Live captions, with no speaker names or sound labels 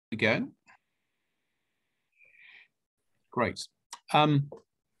we go. Great.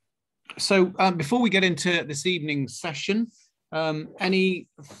 So before we get into this evening's session, any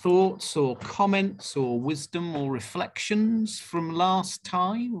thoughts or comments or wisdom or reflections from last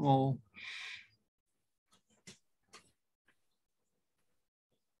time? Or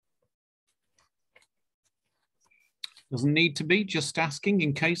doesn't need to be, just asking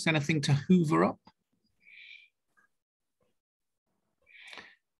in case anything to hoover up.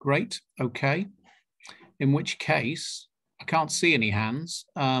 Great, okay. In which case, I can't see any hands,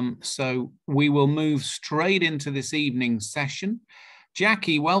 so we will move straight into this evening's session.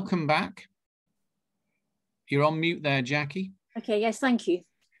 Jackie, welcome back. You're on mute there, Jackie. Okay, yes, thank you.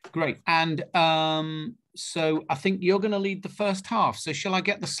 Great, and so I think you're going to lead the first half, so shall I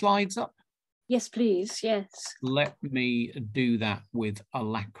get the slides up? Yes, please, yes. Let me do that with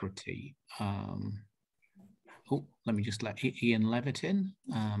alacrity. Oh, let me just let Ian Levitt in,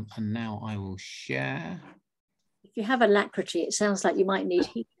 and now I will share. If you have alacrity, it sounds like you might need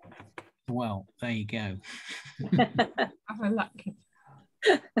heat. Well, there you go. Have alacrity.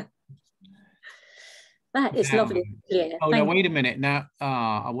 That is lovely. Yeah. Oh, no, wait a minute. Now,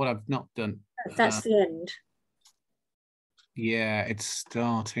 what I've not done. That's the end. Yeah, it's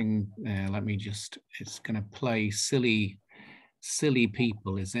starting. Let me just, it's going to play silly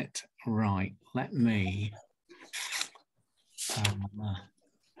people, is it? Right. Let me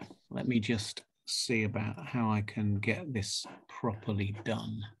just see about how I can get this properly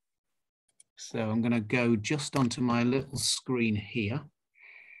done. So I'm going to go just onto my little screen here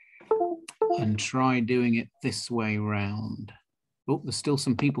and try doing it this way round. Oh, there's still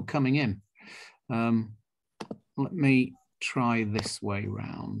some people coming in. Let me try this way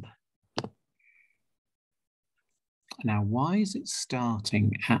round. Now, why is it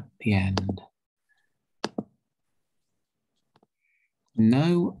starting at the end?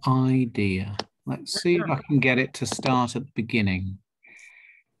 No idea. Let's see if I can get it to start at the beginning.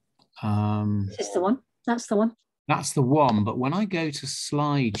 This is the one. That's the one. That's the one. But when I go to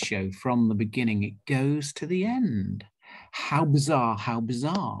slideshow from the beginning, it goes to the end. How bizarre, how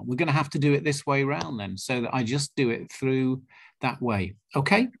bizarre. We're going to have to do it this way around then, so that I just do it through that way.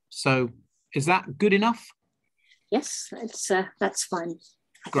 Okay, so is that good enough? Yes, that's fine.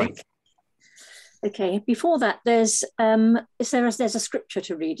 Great. Okay, before that, there's a scripture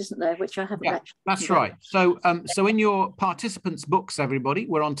to read, isn't there, which I haven't actually. That's right. So so in your participants' books, everybody,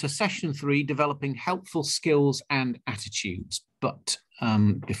 we're on to session 3, developing helpful skills and attitudes. But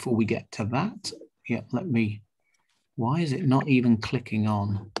before we get to that, yeah, let me, why is it not even clicking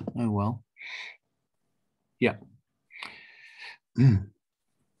on? Oh, well. Yeah.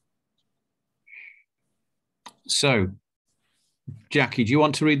 So, Jackie, do you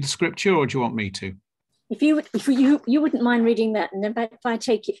want to read the scripture or do you want me to? If you wouldn't mind reading that, and then if I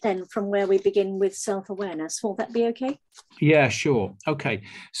take it then from where we begin with self-awareness, will that be okay? Yeah, sure. Okay.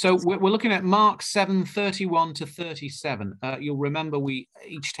 So we're looking at Mark 7:31 to 37. You'll remember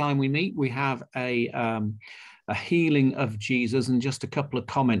each time we meet, we have a healing of Jesus and just a couple of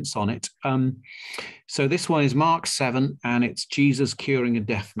comments on it. So this one is Mark 7, and it's Jesus curing a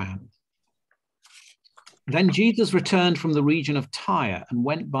deaf man. Then Jesus returned from the region of Tyre and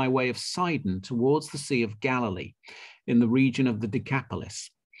went by way of Sidon towards the Sea of Galilee in the region of the Decapolis.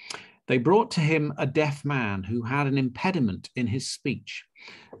 They brought to him a deaf man who had an impediment in his speech,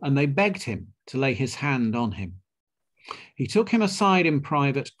 and they begged him to lay his hand on him. He took him aside in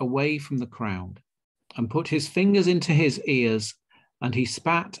private away from the crowd and put his fingers into his ears, and he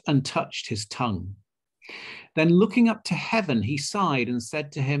spat and touched his tongue. Then looking up to heaven, he sighed and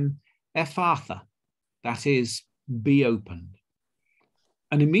said to him, Ephphatha, that is, be opened.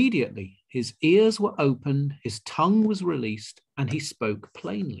 And immediately his ears were opened, his tongue was released, and he spoke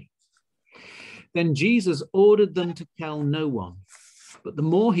plainly. Then Jesus ordered them to tell no one, but the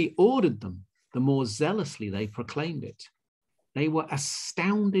more he ordered them, the more zealously they proclaimed it. They were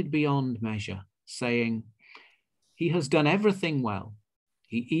astounded beyond measure, saying, he has done everything well.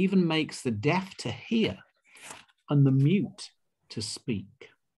 He even makes the deaf to hear and the mute to speak.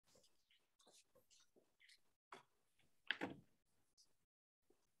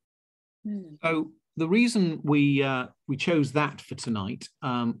 So the reason we chose that for tonight,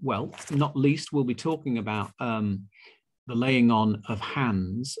 well, not least, we'll be talking about the laying on of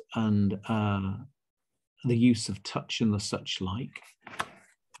hands and the use of touch and the such like.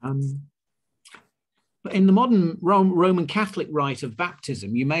 But in the modern Roman Catholic rite of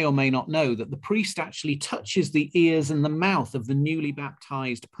baptism, you may or may not know that the priest actually touches the ears and the mouth of the newly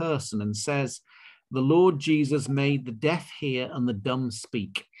baptized person and says, the Lord Jesus made the deaf hear and the dumb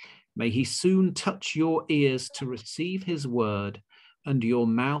speak. May he soon touch your ears to receive his word and your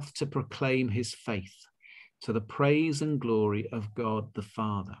mouth to proclaim his faith, to the praise and glory of God the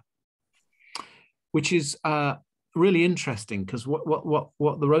Father. Which is really interesting, because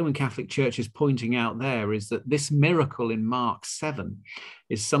what the Roman Catholic Church is pointing out there is that this miracle in Mark 7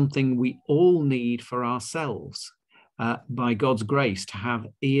 is something we all need for ourselves, by God's grace, to have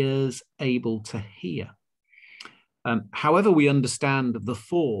ears able to hear. However we understand the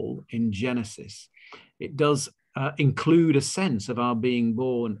fall in Genesis, it does include a sense of our being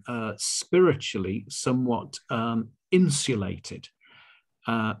born spiritually somewhat insulated,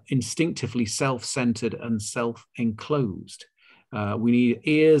 instinctively self-centered and self-enclosed. We need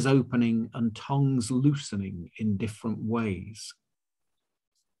ears opening and tongues loosening in different ways.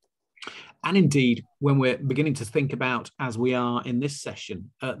 And indeed, when we're beginning to think about, as we are in this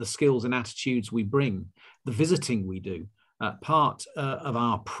session, the skills and attitudes we bring, the visiting we do, part of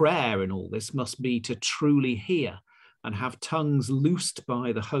our prayer in all this must be to truly hear and have tongues loosed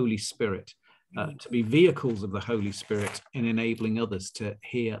by the Holy Spirit, to be vehicles of the Holy Spirit in enabling others to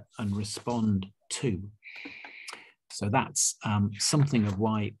hear and respond to. So that's something of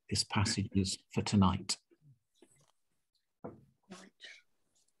why this passage is for tonight.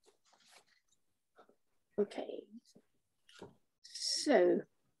 Okay, so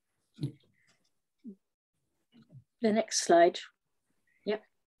the next slide. Yep.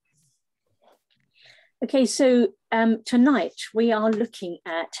 Okay, so tonight we are looking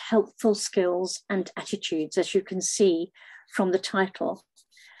at helpful skills and attitudes, as you can see from the title.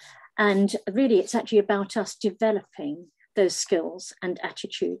 And really, it's actually about us developing those skills and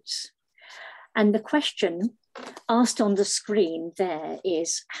attitudes. And the question asked on the screen there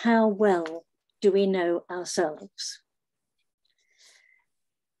is, how well do we know ourselves?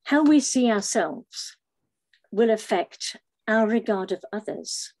 How we see ourselves will affect our regard of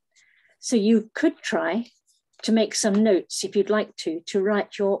others. So you could try to make some notes, if you'd like to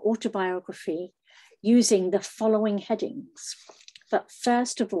write your autobiography using the following headings. But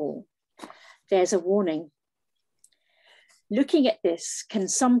first of all, there's a warning. Looking at this can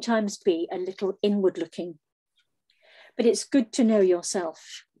sometimes be a little inward looking, but it's good to know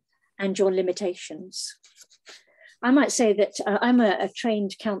yourself and your limitations. I might say that I'm a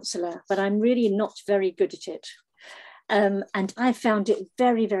trained counsellor, but I'm really not very good at it. And I found it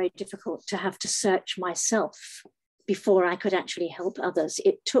very, very difficult to have to search myself before I could actually help others.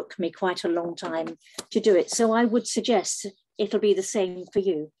 It took me quite a long time to do it. So I would suggest it'll be the same for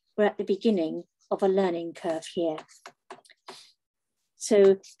you. We're at the beginning of a learning curve here.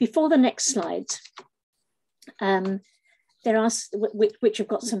 So before the next slides, there are, which have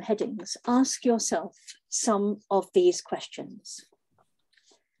got some headings. Ask yourself some of these questions.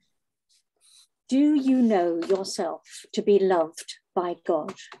 Do you know yourself to be loved by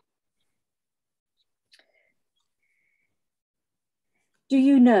God? Do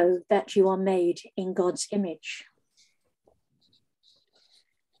you know that you are made in God's image?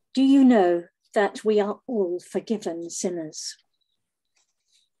 Do you know that we are all forgiven sinners?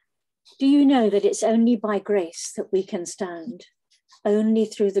 Do you know that it's only by grace that we can stand, only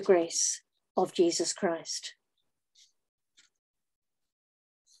through the grace of Jesus Christ?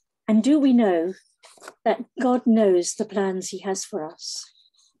 And do we know that God knows the plans he has for us,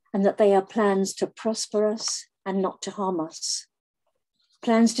 and that they are plans to prosper us and not to harm us,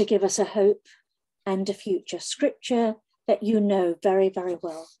 plans to give us a hope and a future? Scripture that you know very, very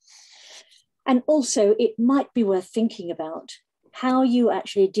well. And also, it might be worth thinking about how you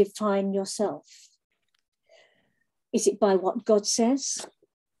actually define yourself. Is it by what God says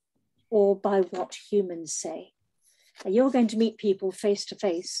or by what humans say? And you're going to meet people face to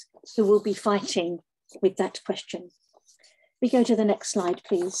face who will be fighting with that question. We go to the next slide,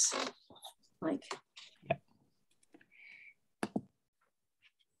 please, Mike.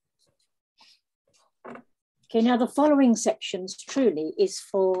 Okay, now the following sections truly is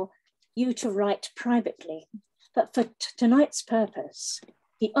for you to write privately. But for tonight's purpose,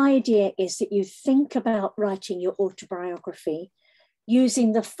 the idea is that you think about writing your autobiography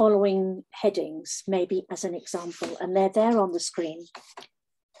using the following headings, maybe as an example, and they're there on the screen.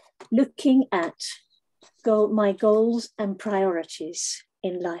 Looking at my goals and priorities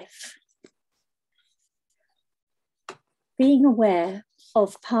in life. Being aware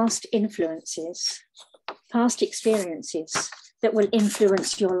of past influences, past experiences that will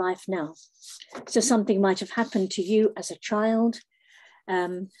influence your life now. So something might have happened to you as a child,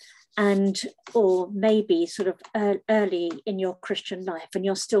 or maybe sort of early in your Christian life, and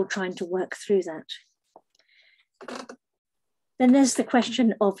you're still trying to work through that. Then there's the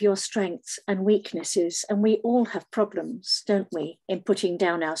question of your strengths and weaknesses, and we all have problems, don't we, in putting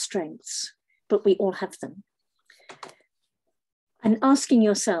down our strengths, but we all have them. And asking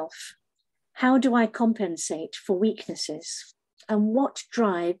yourself, how do I compensate for weaknesses? And what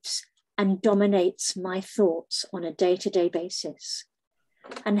drives and dominates my thoughts on a day-to-day basis?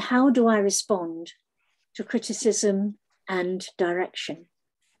 And how do I respond to criticism and direction?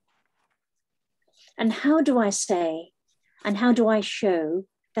 And how do I say, and how do I show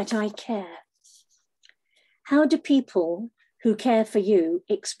that I care? How do people who care for you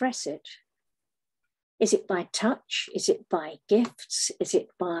express it? Is it by touch? Is it by gifts? Is it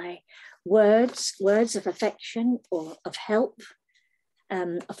by words of affection or of help,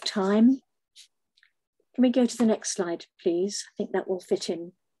 of time? Can we go to the next slide, please? I think that will fit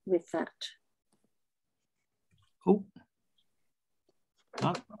in with that. Oh,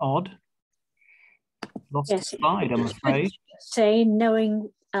 that's odd. Lost Yes, the slide, I'm afraid. Say knowing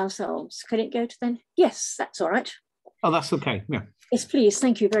ourselves. Can it go to then? Yes, that's all right. Oh, that's okay. Yeah. Yes, please.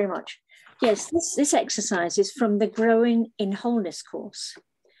 Thank you very much. Yes, this exercise is from the Growing in Wholeness course.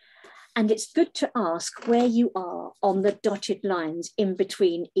 And it's good to ask where you are on the dotted lines in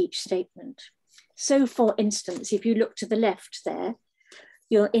between each statement. So for instance, if you look to the left there,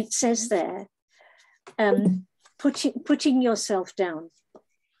 it says there, putting yourself down.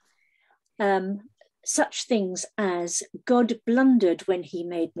 Such things as, God blundered when he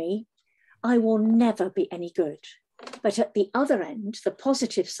made me, I will never be any good. But at the other end, the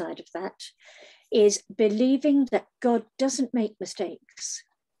positive side of that is believing that God doesn't make mistakes,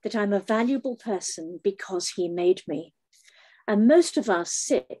 that I'm a valuable person because he made me. And most of us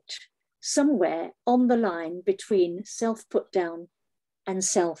sit somewhere on the line between self-put down and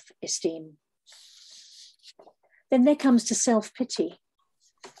self-esteem. Then there comes to self-pity.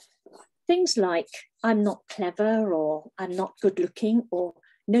 Things like, I'm not clever, or I'm not good looking, or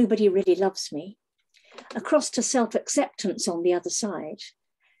nobody really loves me. Across to self-acceptance on the other side,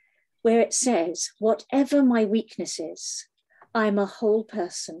 where it says, whatever my weakness is, I'm a whole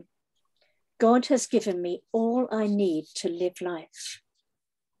person. God has given me all I need to live life.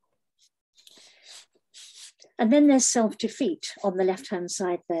 And then there's self-defeat on the left-hand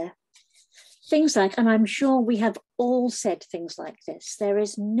side there. Things like, and I'm sure we have all said things like this, there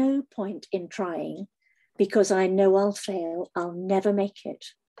is no point in trying because I know I'll fail, I'll never make it.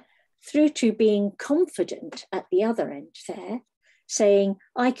 Through to being confident at the other end there, saying,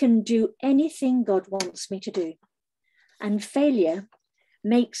 I can do anything God wants me to do. And failure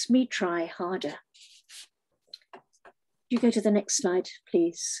makes me try harder. You go to the next slide,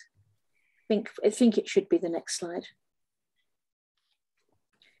 please. I think it should be the next slide.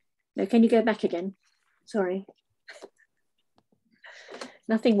 No, can you go back again? Sorry.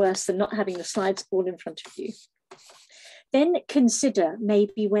 Nothing worse than not having the slides all in front of you. Then consider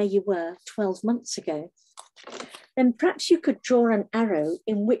maybe where you were 12 months ago. Then perhaps you could draw an arrow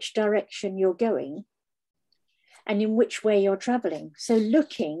in which direction you're going and in which way you're traveling. So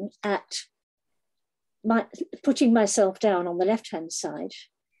looking at putting myself down on the left-hand side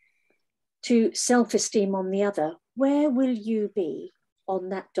to self-esteem on the other, where will you be on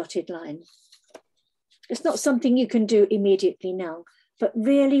that dotted line? It's not something you can do immediately now, but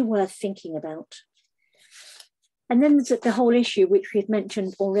really worth thinking about. And then there's the whole issue, which we've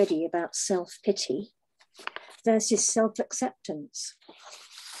mentioned already, about self-pity versus self-acceptance.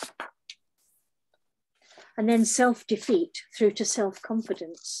 And then self-defeat through to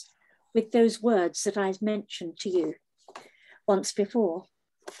self-confidence with those words that I mentioned to you once before.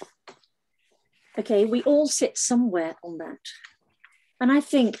 Okay, we all sit somewhere on that. And I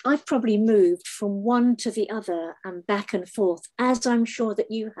think I've probably moved from one to the other and back and forth, as I'm sure that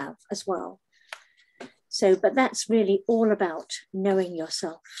you have as well. So, but that's really all about knowing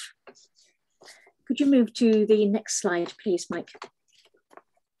yourself. Could you move to the next slide, please, Mike?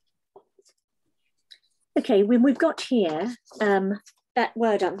 Okay, we've got here that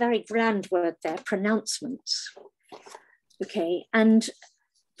word, a very grand word there, pronouncements. Okay, and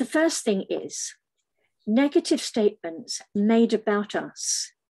the first thing is, negative statements made about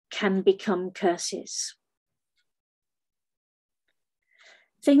us can become curses.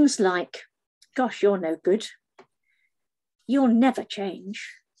 Things like, gosh, you're no good. You'll never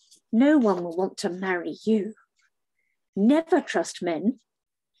change. No one will want to marry you. Never trust men.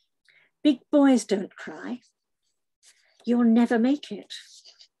 Big boys don't cry. You'll never make it.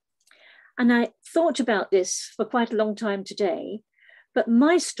 And I thought about this for quite a long time today, but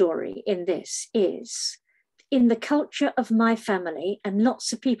my story in this is, in the culture of my family, and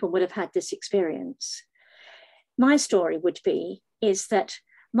lots of people would have had this experience, my story is that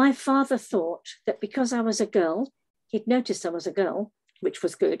my father thought that because I was a girl, he'd noticed I was a girl, which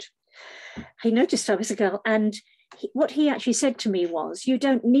was good. He noticed I was a girl, and what he actually said to me was, you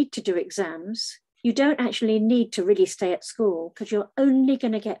don't need to do exams. you don't actually need to really stay at school, because you're only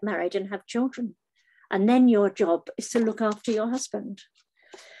going to get married and have children. And then your job is to look after your husband.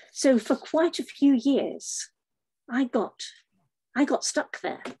 So for quite a few years, I got stuck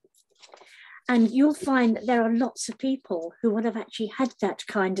there. And you'll find that there are lots of people who would have actually had that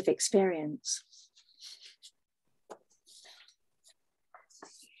kind of experience.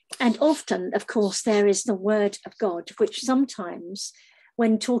 And often, of course, there is the word of God, which sometimes,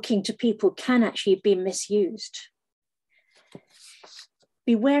 when talking to people, can actually be misused.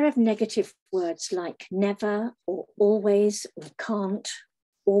 Beware of negative words like never, or always, or can't,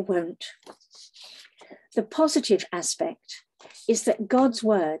 or won't. The positive aspect is that God's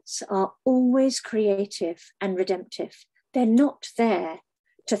words are always creative and redemptive. They're not there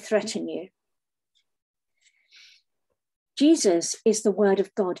to threaten you. Jesus is the word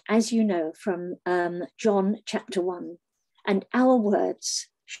of God, as you know from John chapter 1, and our words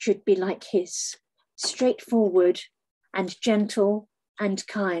should be like his, straightforward and gentle and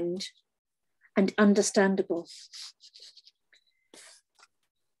kind and understandable.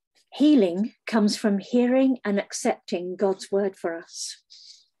 Healing comes from hearing and accepting God's word for us,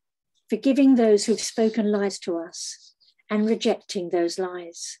 forgiving those who've spoken lies to us and rejecting those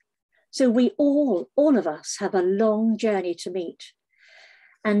lies. So we all of us have a long journey to meet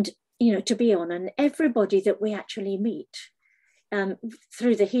and, to be on. And everybody that we actually meet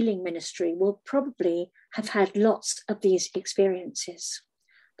through the healing ministry will probably have had lots of these experiences.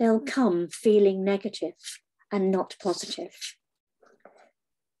 They'll come feeling negative and not positive.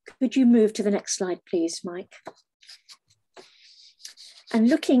 Could you move to the next slide, please, Mike? And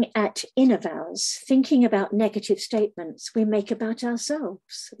looking at inner vows, thinking about negative statements we make about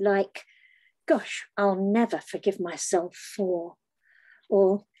ourselves, like, gosh, I'll never forgive myself for,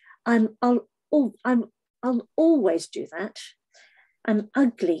 or I'll always do that. I'm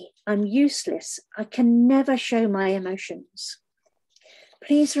ugly, I'm useless, I can never show my emotions.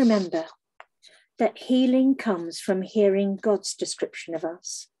 Please remember that healing comes from hearing God's description of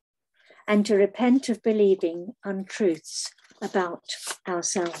us and to repent of believing untruths about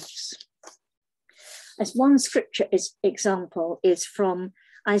ourselves. As one scripture example is from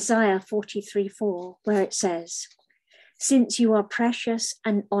Isaiah 43:4, where it says, "Since you are precious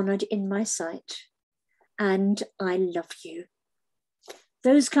and honored in my sight, and I love you."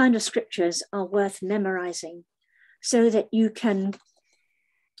 Those kind of scriptures are worth memorizing so that you can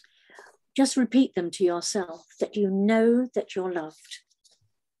just repeat them to yourself, that you know that you're loved.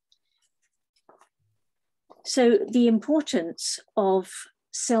 So the importance of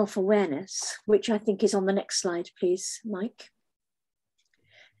self-awareness, which I think is on the next slide, please, Mike,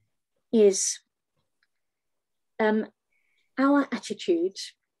 is our attitude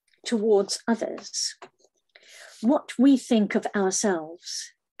towards others. What we think of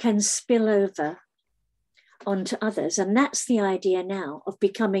ourselves can spill over onto others. And that's the idea now of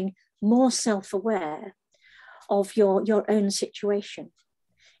becoming more self-aware of your own situation.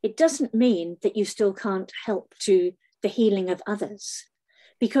 It doesn't mean that you still can't help to the healing of others,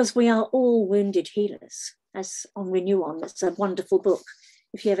 because we are all wounded healers, as on Renew On. It's a wonderful book,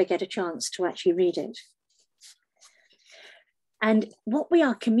 if you ever get a chance to actually read it. And what we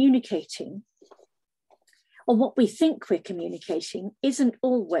are communicating, or what we think we're communicating, isn't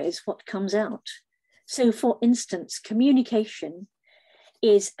always what comes out. So for instance, communication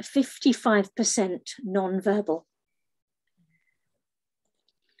is 55% non-verbal.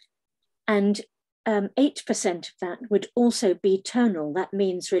 And 8% of that would also be tonal. That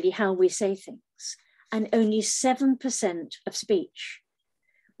means really how we say things. And only 7% of speech,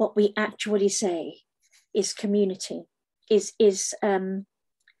 what we actually say, is community, is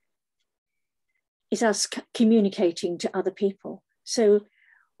us communicating to other people. So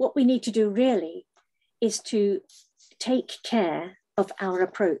what we need to do really is to take care of our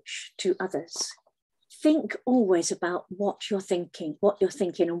approach to others. Think always about what you're thinking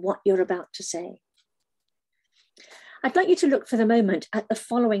and what you're about to say. I'd like you to look for the moment at the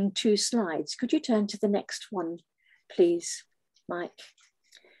following two slides. Could you turn to the next one, please, Mike?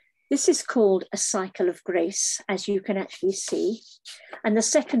 This is called a cycle of grace, as you can actually see. And the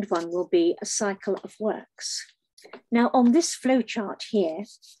second one will be a cycle of works. Now on this flowchart here,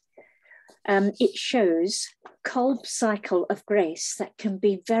 it shows Kolb's cycle of grace that can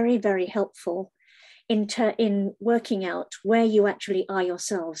be very, very helpful in working out where you actually are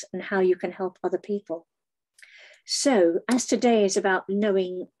yourselves and how you can help other people. So as today is about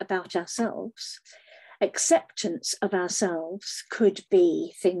knowing about ourselves, acceptance of ourselves could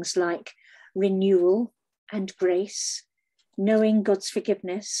be things like renewal and grace, knowing God's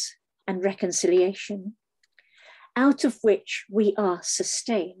forgiveness and reconciliation, out of which we are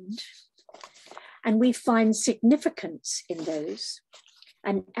sustained, And we find significance in those.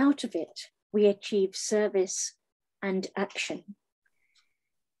 And out of it, we achieve service and action.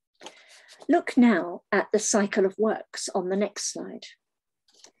 Look now at the cycle of works on the next slide.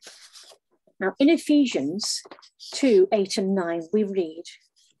 Now, in Ephesians 2, 8 and 9, we read,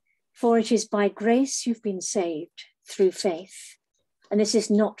 "For it is by grace you've been saved through faith, and this is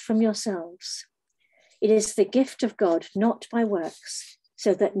not from yourselves. It is the gift of God, not by works,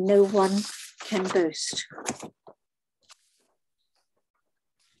 so that no one can boast."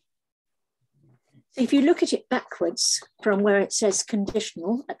 So if you look at it backwards from where it says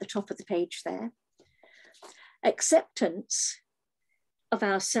conditional at the top of the page there, acceptance of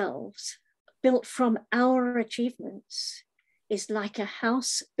ourselves built from our achievements is like a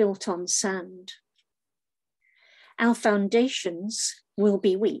house built on sand. Our foundations will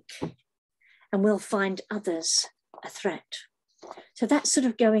be weak and we'll find others a threat. So that's sort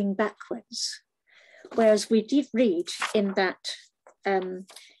of going backwards. Whereas we did read in that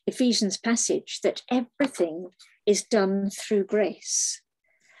Ephesians passage that everything is done through grace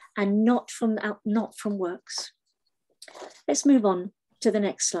and not from works. Let's move on to the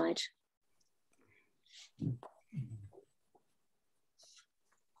next slide.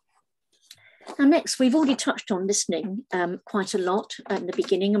 Now next, we've already touched on listening quite a lot at the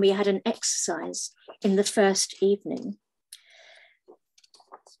beginning, and we had an exercise in the first evening.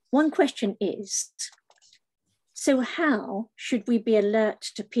 One question is, so how should we be alert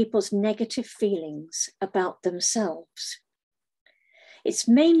to people's negative feelings about themselves? It's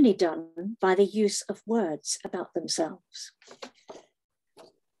mainly done by the use of words about themselves.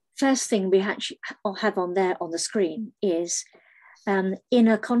 First thing we actually have on there on the screen is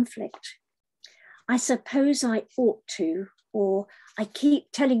inner conflict. I suppose I ought to, or I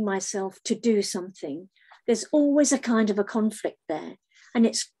keep telling myself to do something. There's always a kind of a conflict there. And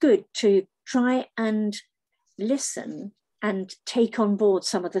it's good to try and listen and take on board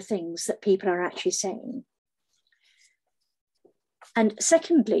some of the things that people are actually saying. And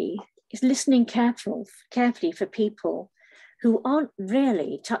secondly, is listening carefully for people who aren't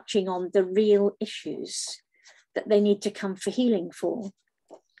really touching on the real issues that they need to come for healing for.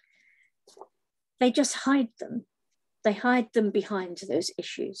 They just hide them. They hide them behind those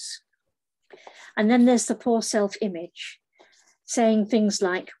issues. And then there's the poor self-image, saying things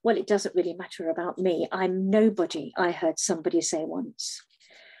like, well, it doesn't really matter about me. I'm nobody, I heard somebody say once.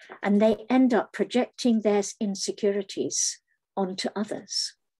 And they end up projecting their insecurities onto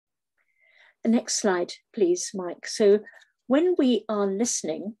others. The next slide, please, Mike. So when we are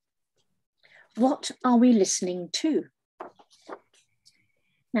listening, what are we listening to?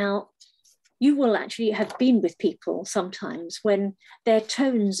 Now, you will actually have been with people sometimes when their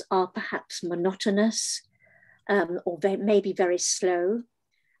tones are perhaps monotonous, or they may be very slow,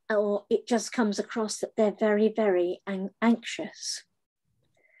 or it just comes across that they're very, very anxious.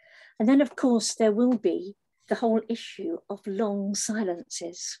 And then, of course, there will be the whole issue of long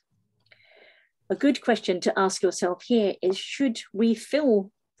silences. A good question to ask yourself here is, should we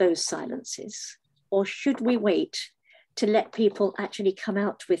fill those silences, or should we wait to let people actually come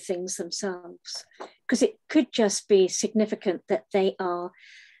out with things themselves? Because it could just be significant that they are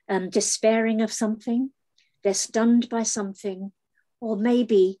despairing of something, they're stunned by something, or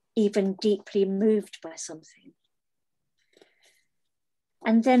maybe even deeply moved by something.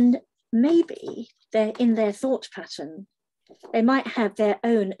 And then maybe they're in their thought pattern, they might have their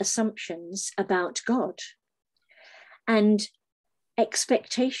own assumptions about God and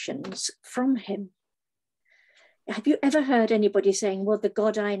expectations from him. Have you ever heard anybody saying, well, the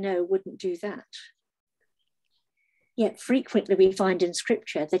God I know wouldn't do that? Yet frequently we find in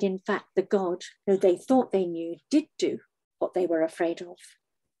scripture that in fact the God who they thought they knew did do what they were afraid of.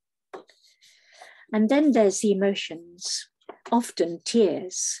 And then there's the emotions, often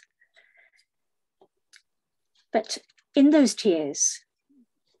tears. But in those tears,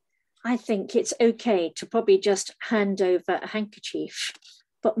 I think it's okay to probably just hand over a handkerchief.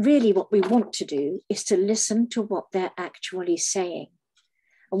 But really what we want to do is to listen to what they're actually saying.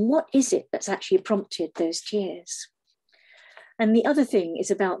 And what is it that's actually prompted those tears? And the other thing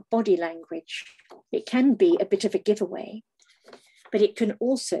is about body language. It can be a bit of a giveaway, but it can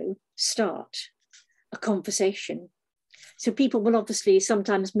also start a conversation. So people will obviously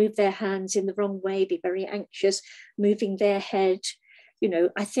sometimes move their hands in the wrong way, be very anxious, moving their head. You know,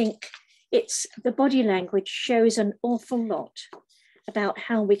 I think it's the body language shows an awful lot about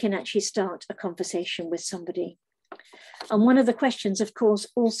how we can actually start a conversation with somebody. And one of the questions, of course,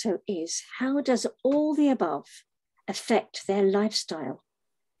 also is, how does all the above affect their lifestyle?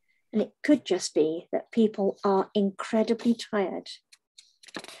 And it could just be that people are incredibly tired.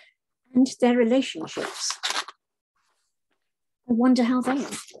 and their relationships. I wonder how they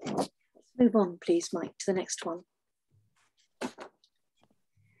are. Move on, please, Mike, to the next one.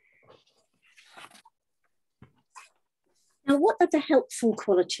 Now, what are the helpful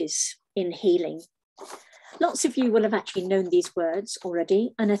qualities in healing? Lots of you will have actually known these words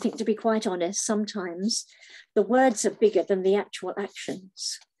already, and I think, to be quite honest, sometimes the words are bigger than the actual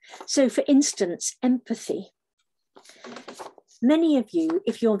actions. So, for instance, empathy. Many of you,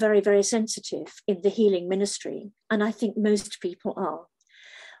 if you're very, very sensitive in the healing ministry, and I think most people are,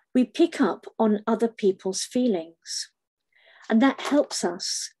 we pick up on other people's feelings, and that helps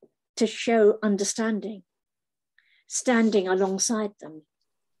us to show understanding, standing alongside them.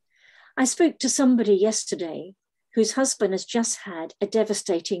 I spoke to somebody yesterday whose husband has just had a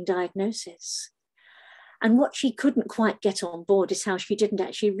devastating diagnosis. And what she couldn't quite get on board is how she didn't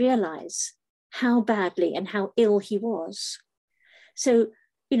actually realize how badly and how ill he was. So,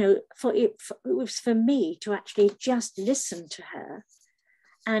 you know, it was for me to actually just listen to her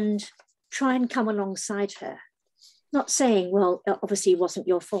and try and come alongside her. Not saying, well, obviously it wasn't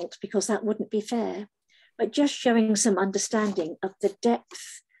your fault, because that wouldn't be fair, but just showing some understanding of the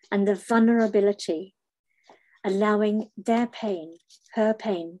depth and the vulnerability, allowing their pain, her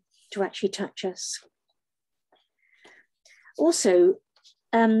pain, to actually touch us. Also,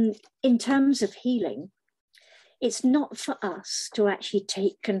 in terms of healing, it's not for us to actually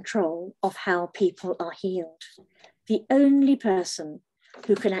take control of how people are healed. The only person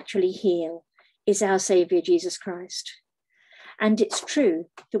who can actually heal is our Saviour, Jesus Christ. And it's true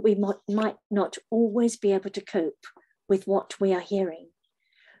that we might not always be able to cope with what we are hearing.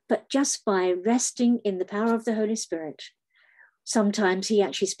 But just by resting in the power of the Holy Spirit, sometimes he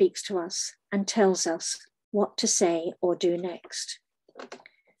actually speaks to us and tells us what to say or do next.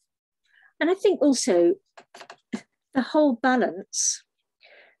 And I think also the whole balance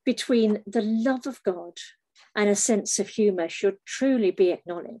between the love of God and a sense of humour should truly be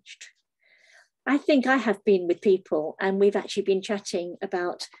acknowledged. I think I have been with people and we've actually been chatting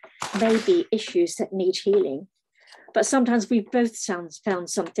about maybe issues that need healing. But sometimes we've both found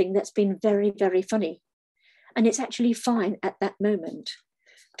something that's been very, very funny. And it's actually fine at that moment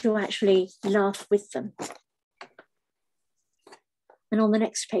to actually laugh with them. And on the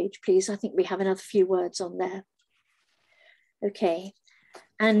next page, please, I think we have another few words on there. Okay,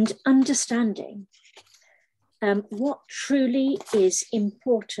 and understanding what truly is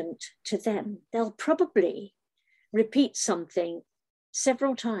important to them. They'll probably repeat something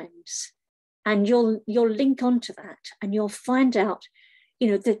several times, and you'll link onto that, and you'll find out, you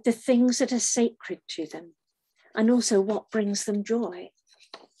know, the things that are sacred to them, and also what brings them joy.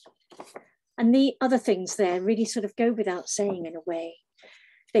 And the other things there really sort of go without saying in a way,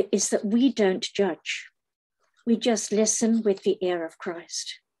 is that we don't judge. We just listen with the ear of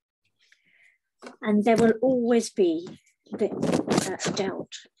Christ. And there will always be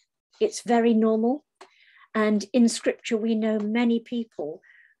doubt. It's very normal. And in scripture, we know many people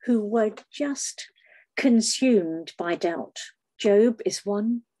who were just consumed by doubt. Job is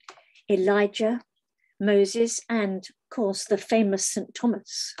one, Elijah, Moses, and of course, the famous St.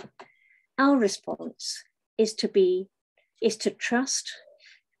 Thomas. Our response is to trust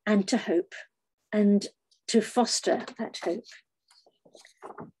and to hope and to foster that hope.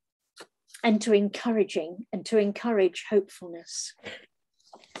 And to encourage hopefulness.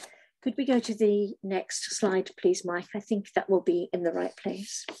 Could we go to the next slide, please, Mike? I think that will be in the right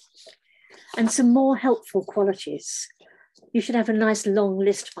place. And some more helpful qualities. You should have a nice long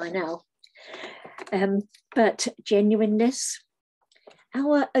list by now. But genuineness,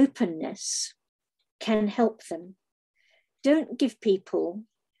 our openness can help them. Don't give people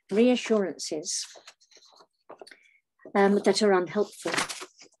reassurances that are unhelpful.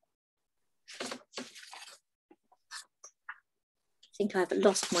 I think I've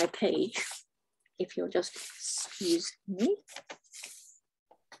lost my page, if you'll just excuse me.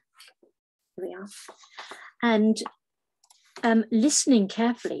 Here we are. And listening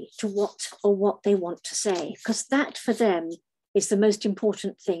carefully to what they want to say, because that for them is the most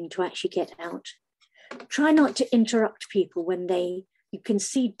important thing to actually get out. Try not to interrupt people when you can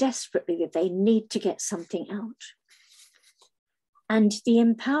see desperately that they need to get something out. And the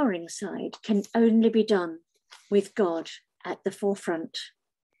empowering side can only be done with God at the forefront.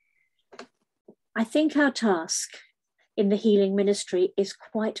 I think our task in the healing ministry is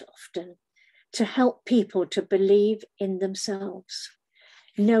quite often to help people to believe in themselves,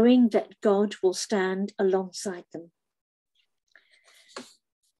 knowing that God will stand alongside them.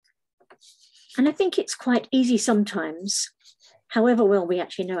 And I think it's quite easy sometimes, however well we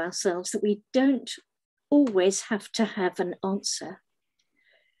actually know ourselves, that we don't always have to have an answer.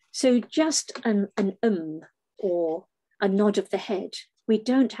 So just an or a nod of the head, we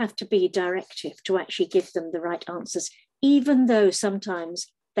don't have to be directive to actually give them the right answers, even though sometimes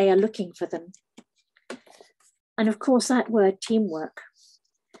they are looking for them. And of course, that word teamwork.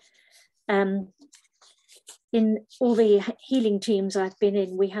 In all the healing teams I've been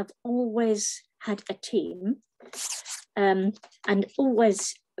in, we have always had a team and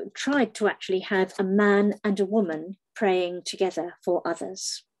always tried to actually have a man and a woman praying together for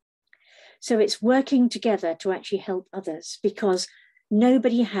others. So it's working together to actually help others, because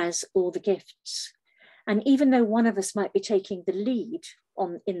nobody has all the gifts. And even though one of us might be taking the lead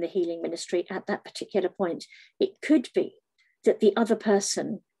in the healing ministry at that particular point, it could be that the other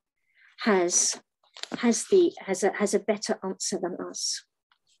person has a better answer than us.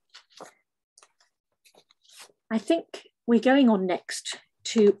 I think we're going on next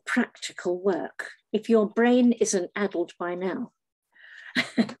to practical work. If your brain isn't addled by now,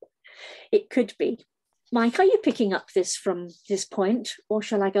 it could be. Mike, are you picking up this from this point, or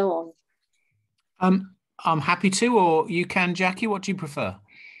shall I go on? I'm happy to, or you can, Jackie. What do you prefer?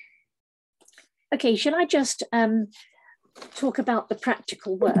 Okay, shall I just talk about the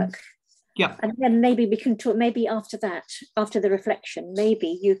practical work? Yeah. And then maybe we can talk, maybe after that, after the reflection,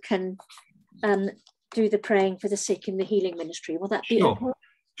 maybe you can do the praying for the sick in the healing ministry. Will that be okay?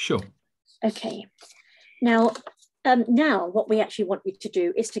 Sure. Okay. Now what we actually want you to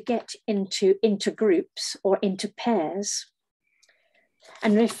do is to get into groups or into pairs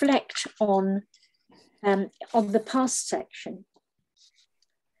and reflect on the past section,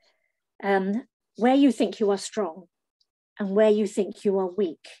 where you think you are strong and where you think you are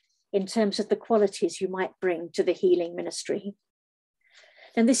weak in terms of the qualities you might bring to the healing ministry.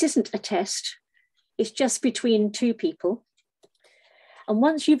 And this isn't a test, it's just between two people. And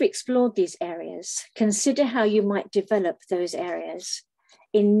once you've explored these areas, consider how you might develop those areas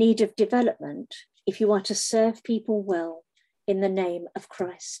in need of development if you are to serve people well in the name of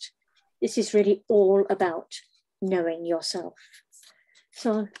Christ. This is really all about knowing yourself.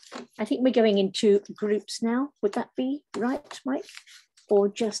 So I think we're going into groups now. Would that be right, Mike? Or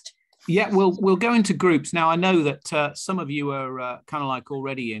just... Yeah, we'll go into groups. Now, I know that some of you are kind of like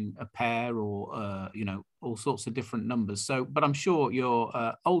already in a pair or, all sorts of different numbers. So, but I'm sure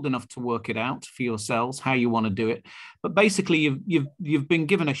you're old enough to work it out for yourselves, how you want to do it. But basically, you've been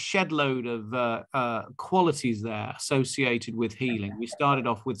given a shed load of qualities there associated with healing. We started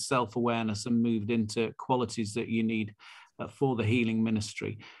off with self-awareness and moved into qualities that you need for the healing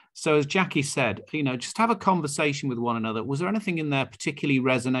ministry. So as Jackie said, just have a conversation with one another. Was there anything in there particularly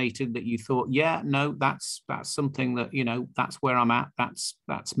resonated that you thought, yeah, no, that's something that, that's where I'm at. That's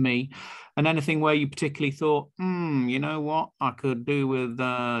me. And anything where you particularly thought, you know what, I could do with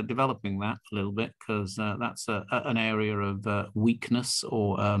developing that a little bit, because that's an area of weakness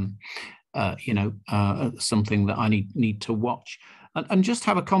or, something that I need to watch. And just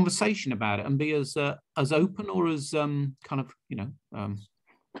have a conversation about it and be as open or as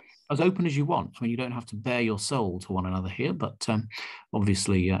as open as you want. I mean, you don't have to bare your soul to one another here, but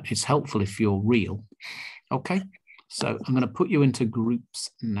obviously it's helpful if you're real. Okay, so I'm going to put you into groups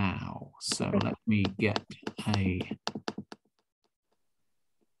now. So let me get a...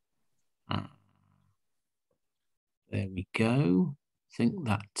 there we go. I think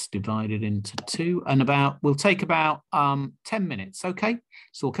that's divided into two, and we'll take about 10 minutes, okay?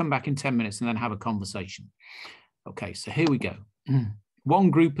 So we'll come back in 10 minutes and then have a conversation. Okay, so here we go.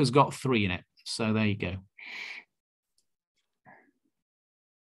 One group has got 3 in it, so there you go.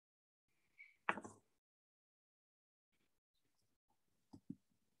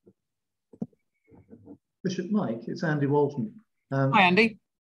 Bishop Mike, it's Andy Walton. Hi, Andy.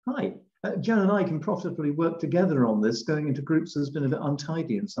 Hi. Jan and I can profitably work together on this. Going into groups has been a bit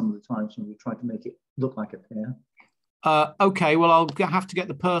untidy in some of the times when we tried to make it look like a pair. Okay, well, I'll have to get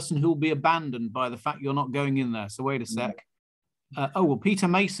the person who will be abandoned by the fact you're not going in there. So wait a sec. Well, Peter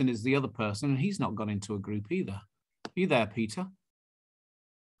Mason is the other person, and he's not gone into a group either. Are you there, Peter?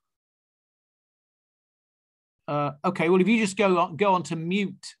 Okay, well, if you just go on to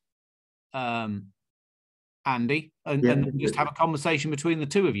mute, Andy, and just have a conversation between the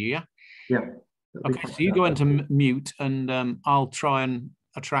two of you, yeah? Yeah. Okay, so you go into mute, and I'll try and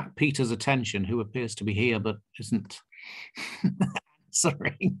attract Peter's attention, who appears to be here but isn't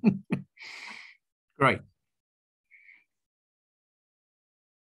answering. Great.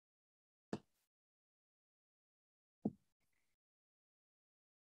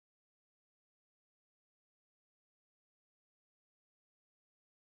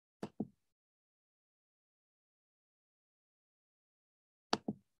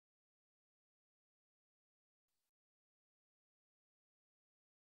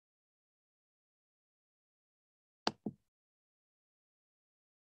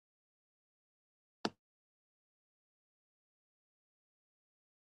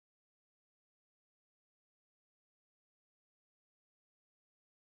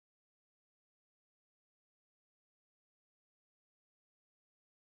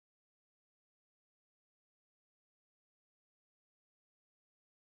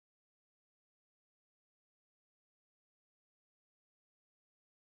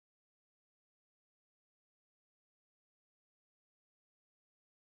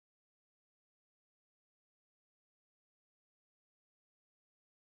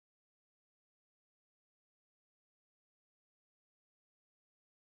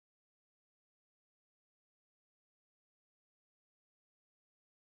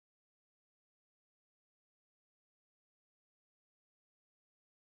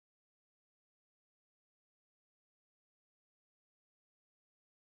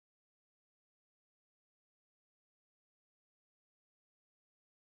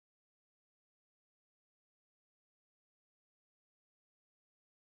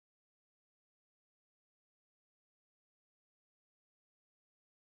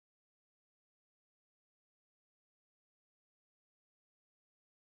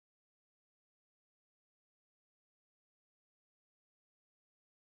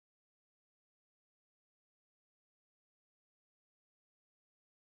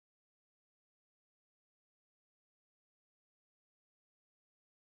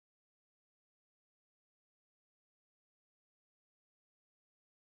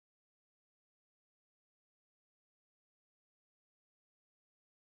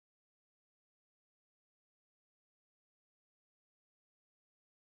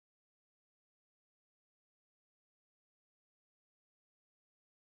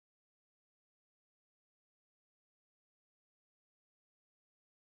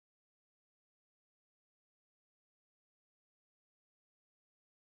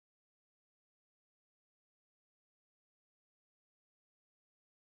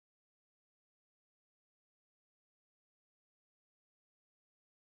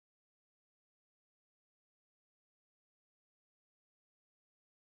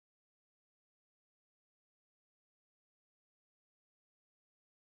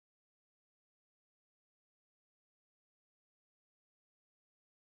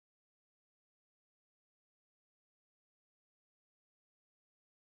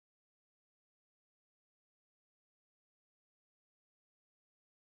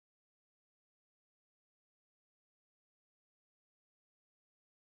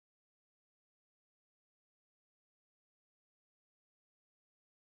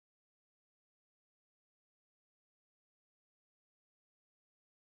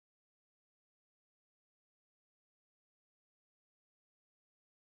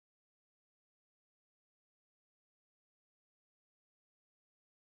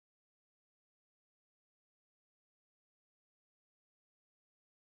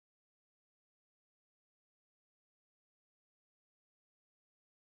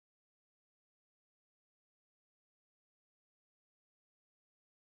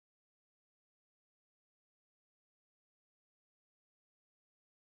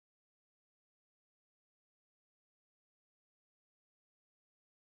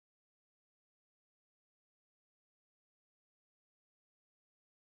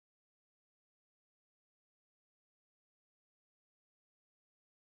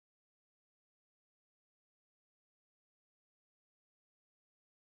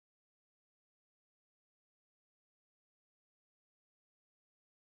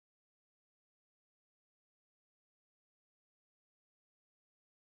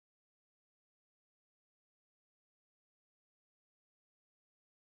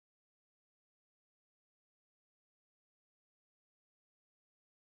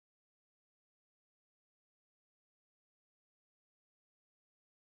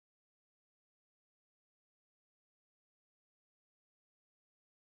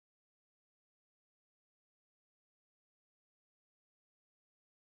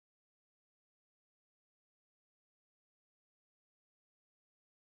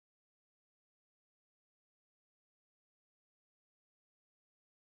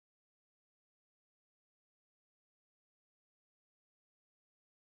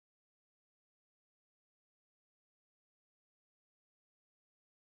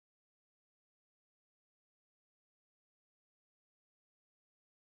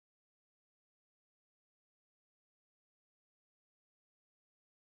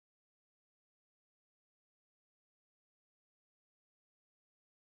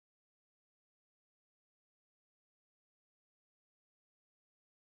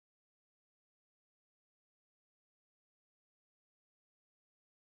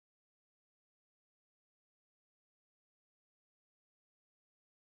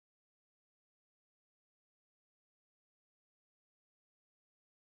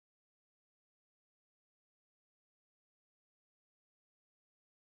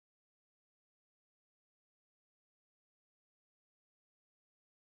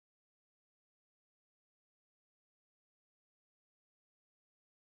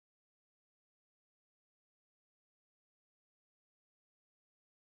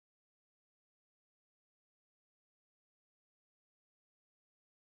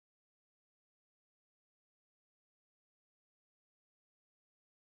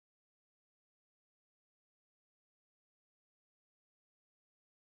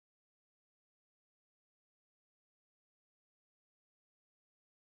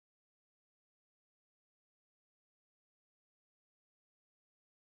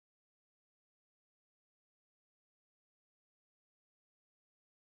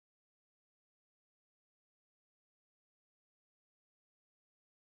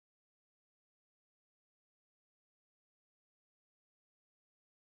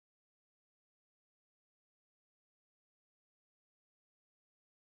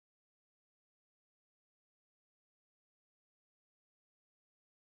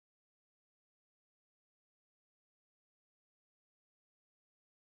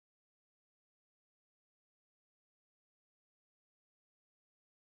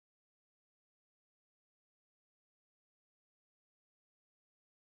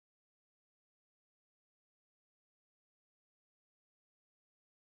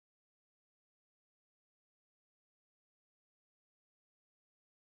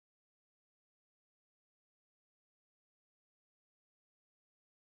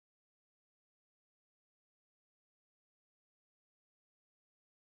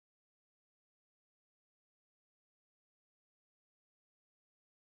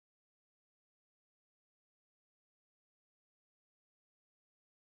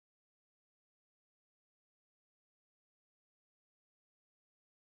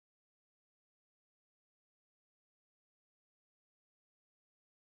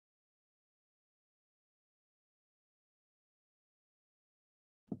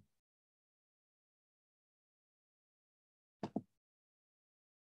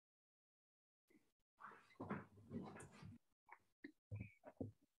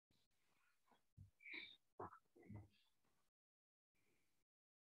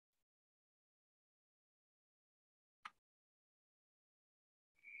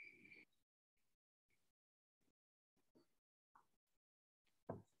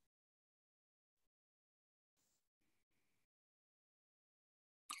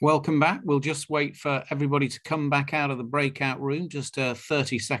 Welcome back. We'll just wait for everybody to come back out of the breakout room, just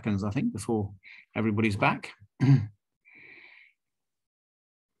 30 seconds, I think, before everybody's back.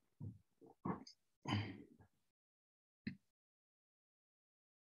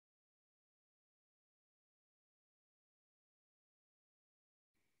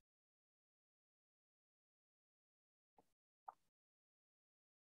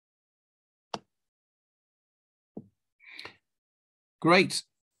 Great.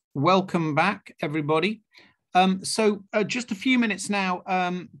 Welcome back, everybody. So just a few minutes now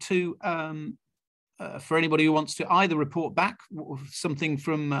for anybody who wants to either report back something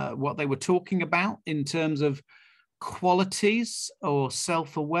from what they were talking about in terms of qualities or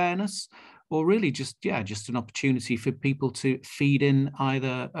self-awareness, or really just an opportunity for people to feed in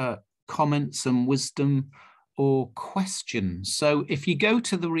either comments and wisdom or questions. So if you go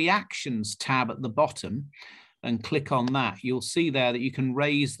to the reactions tab at the bottom and click on that, you'll see there that you can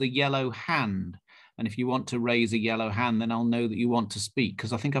raise the yellow hand. And if you want to raise a yellow hand, then I'll know that you want to speak,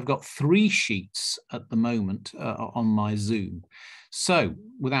 because I think I've got 3 sheets at the moment on my Zoom. So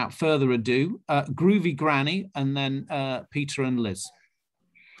without further ado, Groovy Granny, and then Peter and Liz.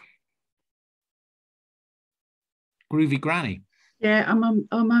 Groovy Granny. Yeah, I'm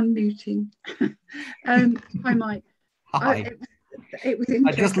unmuting. Hi, Mike. Hi. It was interesting.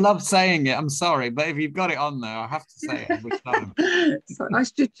 I just love saying it. I'm sorry, but if you've got it on there, I have to say it every time. So I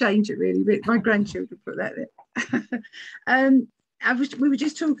should change it really, but my grandchildren put that there. We were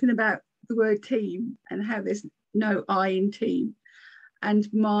just talking about the word team and how there's no I in team.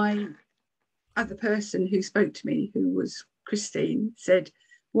 And my other person who spoke to me, who was Christine, said,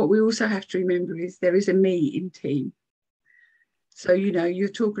 what we also have to remember is there is a me in team. So, you know, you're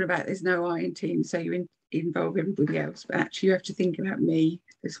talking about there's no I in team, so you involve everybody else, but actually you have to think about me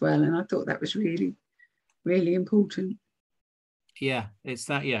as well. And I thought that was really, really important. Yeah, it's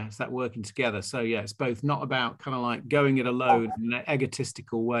that working together. So yeah, it's both not about kind of like going it alone in an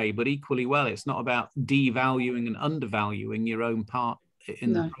egotistical way, but equally well, it's not about devaluing and undervaluing your own part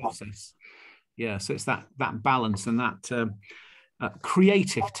in the process. Yeah, so it's that balance and that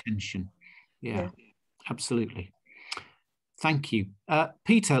creative tension. Yeah, absolutely. Thank you.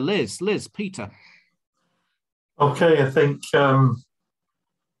 Peter, Liz, Peter. Okay, I think one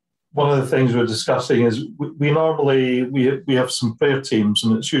of the things we're discussing is we normally have some prayer teams,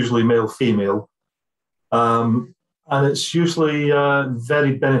 and it's usually male, female, and it's usually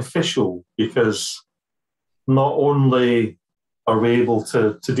very beneficial, because not only are we able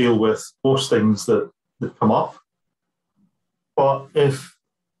to deal with most things that come up, but if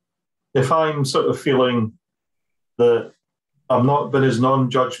I'm sort of feeling that I'm not been as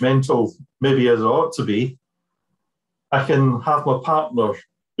non-judgmental maybe as I ought to be, I can have my partner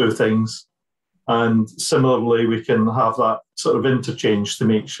do things, and similarly we can have that sort of interchange to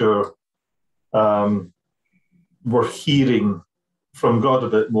make sure we're hearing from God a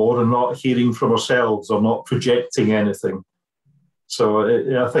bit more and not hearing from ourselves or not projecting anything.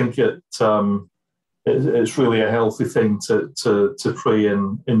 So I think it's really a healthy thing to pray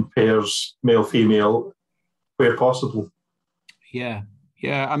in pairs, male, female, where possible. Yeah.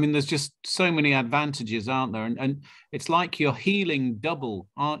 I mean, there's just so many advantages, aren't there? And it's like you're healing double,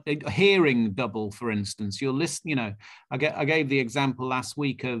 hearing double, for instance. You're listening. You know, I gave the example last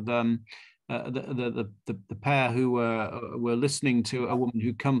week of the pair who were listening to a woman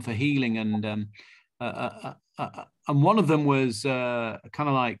who'd come for healing, and one of them was kind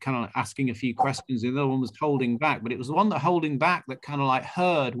of like asking a few questions, and the other one was holding back. But it was the one that holding back that kind of like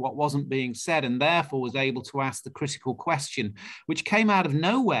heard what wasn't being said, and therefore was able to ask the critical question, which came out of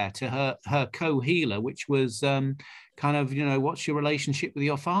nowhere to her co-healer, which was kind of, you know, what's your relationship with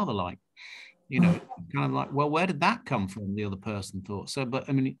your father like? You know, kind of like, well, where did that come from? The other person thought. So, but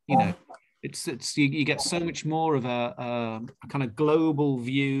I mean, you know, it's you get so much more of a kind of global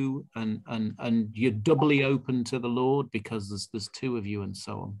view, and you're doubly open to the Lord because there's 2 of you and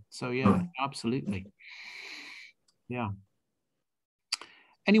so on. So yeah, absolutely. Yeah.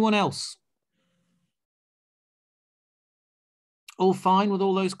 Anyone else? All fine with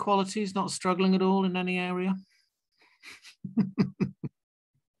all those qualities? Not struggling at all in any area?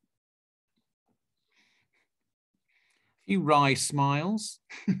 Few wry smiles.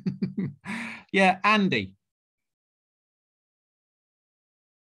 Yeah, Andy.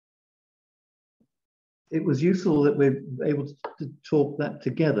 It was useful that we're able to talk that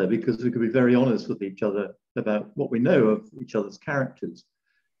together, because we could be very honest with each other about what we know of each other's characters.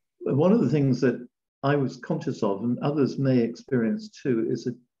 One of the things that I was conscious of, and others may experience too, is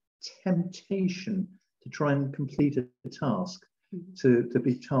a temptation to try and complete a task, to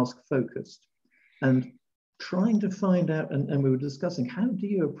be task focused. And trying to find out, and we were discussing, how do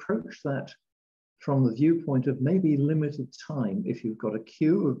you approach that from the viewpoint of maybe limited time? If you've got a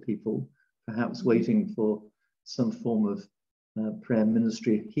queue of people perhaps waiting for some form of prayer,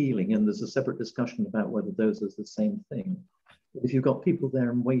 ministry, healing, and there's a separate discussion about whether those are the same thing. But if you've got people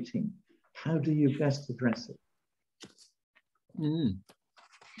there and waiting, how do you best address it?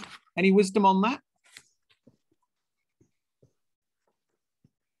 Any wisdom on that?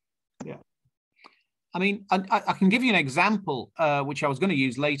 Yeah. I mean, I can give you an example, which I was going to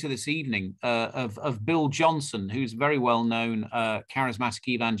use later this evening, of Bill Johnson, who's a very well-known charismatic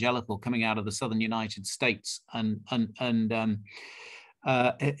evangelical coming out of the southern United States, there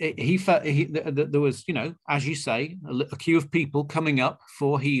was, you know, as you say, a queue of people coming up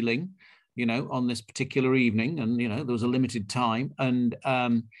for healing, you know, on this particular evening, and you know there was a limited time, and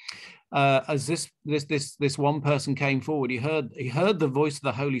as this one person came forward, he heard the voice of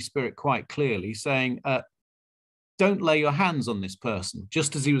the Holy Spirit quite clearly saying, "Don't lay your hands on this person,"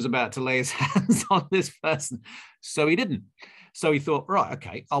 just as he was about to lay his hands on this person. So he didn't. So he thought, right,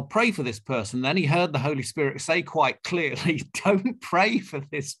 okay, I'll pray for this person. Then he heard the Holy Spirit say quite clearly, "Don't pray for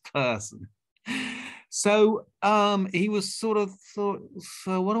this person." So he was sort of thought,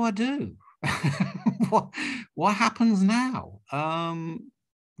 so what do I do? what happens now?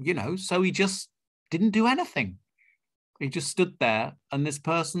 You know, so he just didn't do anything. He just stood there, and this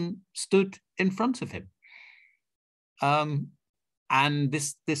person stood in front of him. And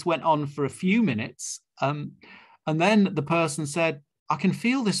this went on for a few minutes. And then the person said, "I can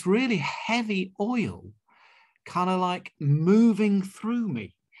feel this really heavy oil kind of like moving through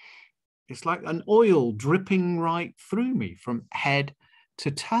me. It's like an oil dripping right through me from head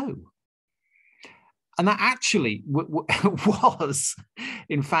to toe." And that actually was,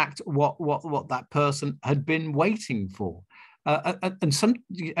 in fact, what that person had been waiting for.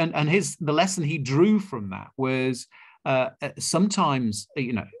 The lesson he drew from that was sometimes,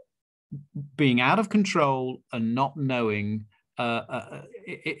 you know, being out of control and not knowing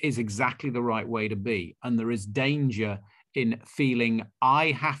is exactly the right way to be. And there is danger in feeling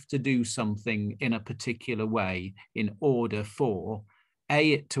I have to do something in a particular way in order for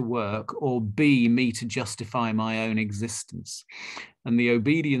A, it to work, or B, me to justify my own existence. And the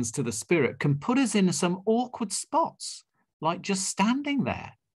obedience to the Spirit can put us in some awkward spots, like just standing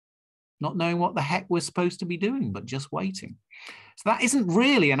there, not knowing what the heck we're supposed to be doing, but just waiting. So that isn't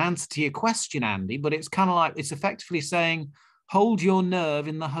really an answer to your question, Andy, but it's kind of like, it's effectively saying, hold your nerve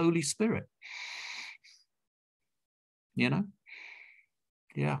in the Holy Spirit. You know?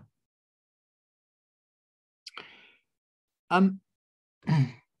 Yeah.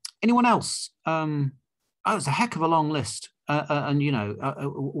 Anyone else? Oh, it's a heck of a long list. And, you know,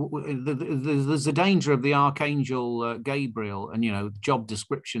 there's a danger of the Archangel Gabriel and, you know, job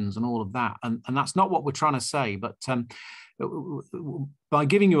descriptions and all of that. And that's not what we're trying to say. But by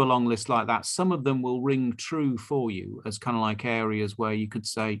giving you a long list like that, some of them will ring true for you as kind of like areas where you could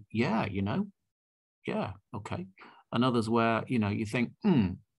say, yeah, you know, yeah, okay. And others where, you know, you think,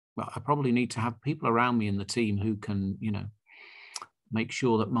 well, I probably need to have people around me in the team who can, you know, make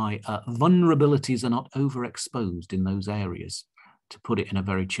sure that my vulnerabilities are not overexposed in those areas, to put it in a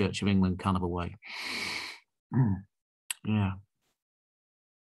very Church of England kind of a way. Yeah.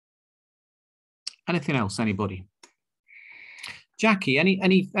 Anything else, anybody? Jackie,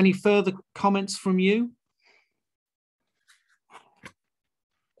 any further comments from you?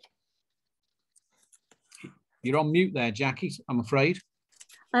 You're on mute there, Jackie, I'm afraid.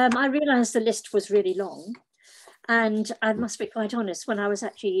 I realised the list was really long. And I must be quite honest, when I was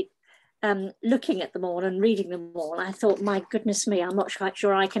actually looking at them all and reading them all, I thought, my goodness me, I'm not quite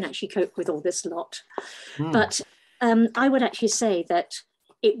sure I can actually cope with all this lot. But I would actually say that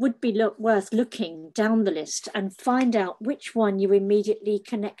it would be worth looking down the list and find out which one you immediately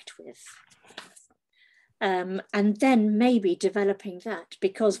connect with. And then maybe developing that,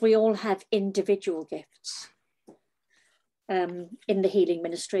 because we all have individual gifts in the healing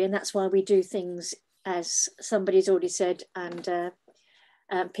ministry. And that's why we do things, as somebody's already said, and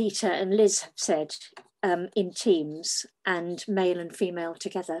Peter and Liz have said, in teams and male and female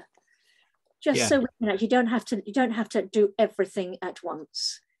together, just so we can actually, you don't have to do everything at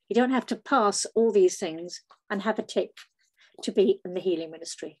once. You don't have to pass all these things and have a tick to be in the healing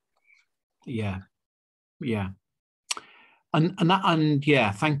ministry. Yeah. And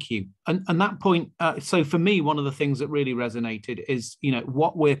yeah, thank you. And that point, so for me, one of the things that really resonated is, you know,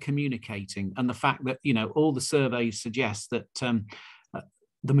 what we're communicating, and the fact that, you know, all the surveys suggest that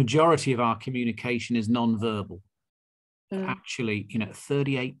the majority of our communication is non-verbal. Actually, you know,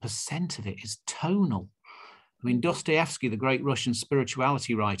 38% of it is tonal. I mean, Dostoevsky, the great Russian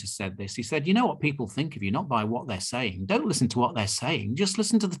spirituality writer, said this. He said, you know what people think of you, not by what they're saying. Don't listen to what they're saying. Just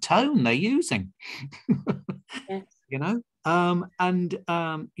listen to the tone they're using. Yes. You know,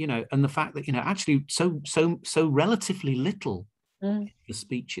 you know, and the fact that, you know, actually so relatively little the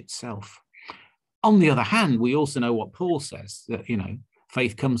speech itself. On the other hand, we also know what Paul says, that, you know,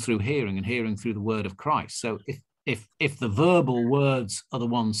 faith comes through hearing and hearing through the word of Christ. So if the verbal words are the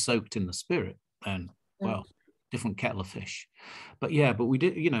ones soaked in the spirit, then, well, different kettle of fish. But yeah, but we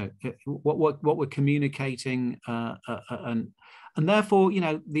did, you know, what we're communicating, and therefore, you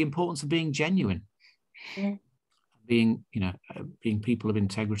know, the importance of being genuine, being, you know, being people of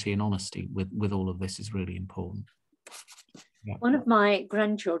integrity and honesty with all of this is really important. Yeah. One of my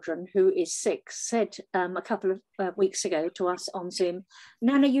grandchildren, who is 6, said a couple of weeks ago to us on Zoom,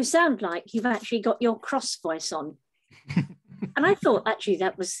 Nana, you sound like you've actually got your cross voice on. And I thought, actually,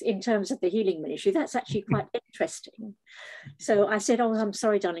 that was, in terms of the healing ministry, that's actually quite interesting. So I said, oh, I'm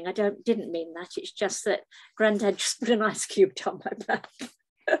sorry, darling, I didn't mean that. It's just that Granddad just put an ice cube down my back.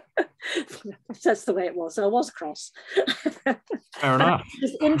 That's the way it was. So I was cross. Fair enough.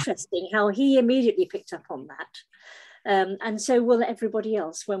 It's interesting how he immediately picked up on that. And so will everybody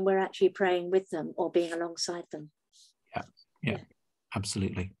else when we're actually praying with them or being alongside them. Yeah,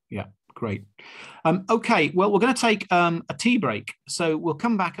 absolutely. Yeah, great. Okay, well, we're going to take a tea break. So we'll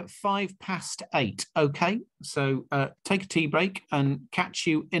come back at 8:05. Okay, so take a tea break and catch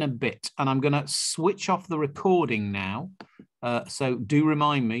you in a bit. And I'm going to switch off the recording now. So do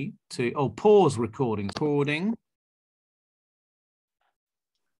remind me to, pause recording.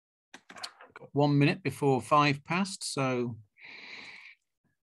 Got 1 minute before 5:00, so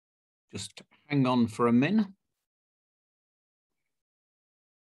just hang on for a minute.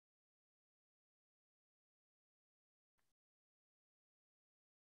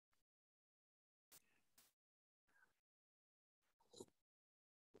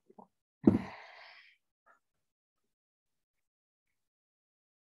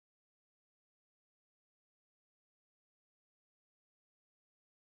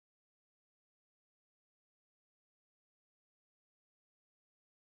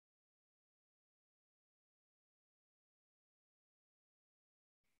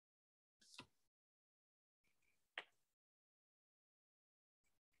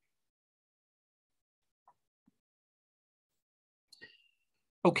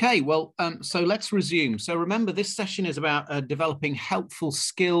 Okay, well, so let's resume. So remember, this session is about developing helpful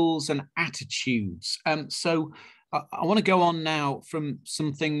skills and attitudes. So I want to go on now from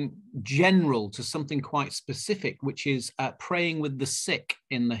something general to something quite specific, which is praying with the sick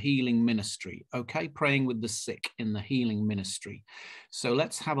in the healing ministry. Okay, praying with the sick in the healing ministry. So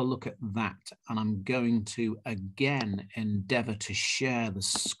let's have a look at that. And I'm going to, again, endeavor to share the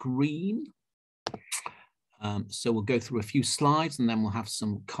screen. So we'll go through a few slides and then we'll have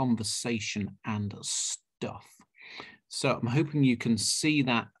some conversation and stuff. So I'm hoping you can see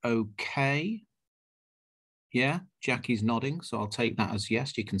that okay. Yeah, Jackie's nodding, so I'll take that as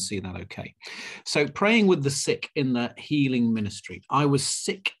yes, you can see that okay. So praying with the sick in the healing ministry. I was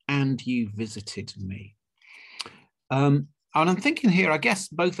sick and you visited me. And I'm thinking here, I guess,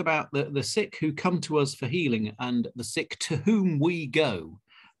 both about the sick who come to us for healing and the sick to whom we go,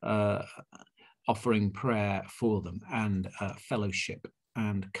 offering prayer for them and fellowship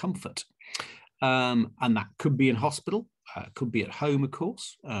and comfort. And that could be in hospital, could be at home, of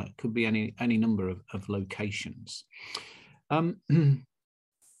course, could be any number of locations. And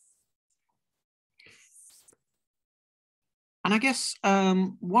I guess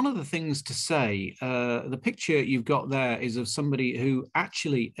one of the things to say, the picture you've got there is of somebody who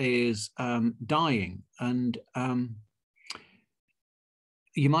actually is dying, and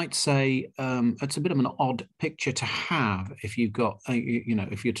you might say it's a bit of an odd picture to have if you've got,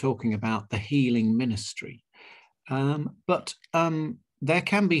 if you're talking about the healing ministry. But there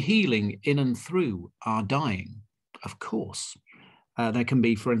can be healing in and through our dying, of course. There can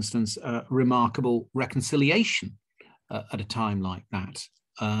be, for instance, remarkable reconciliation at a time like that.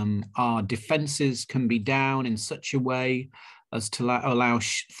 Our defenses can be down in such a way as to allow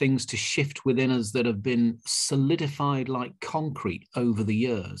things to shift within us that have been solidified like concrete over the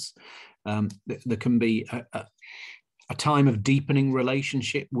years. There can be a time of deepening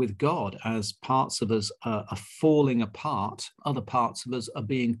relationship with God as parts of us are falling apart, other parts of us are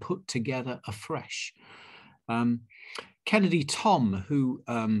being put together afresh. Kennedy Tom, who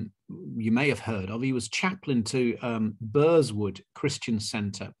you may have heard of, he was chaplain to Burswood Christian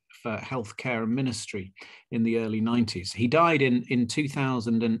Centre for Healthcare and Ministry in the early 90s. He died in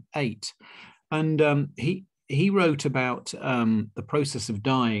 2008. And he wrote about the process of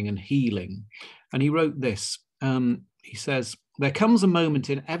dying and healing. And he wrote this: He says, there comes a moment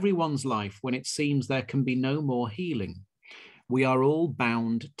in everyone's life when it seems there can be no more healing. We are all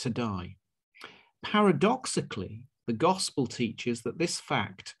bound to die. Paradoxically, the gospel teaches that this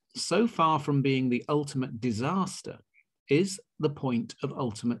fact, so far from being the ultimate disaster, is the point of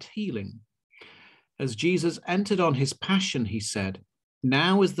ultimate healing. As Jesus entered on his passion, he said,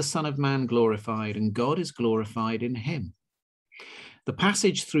 now is the Son of Man glorified, and God is glorified in him. The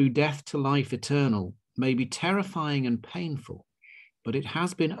passage through death to life eternal may be terrifying and painful, but it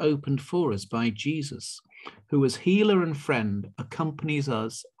has been opened for us by Jesus, who as healer and friend accompanies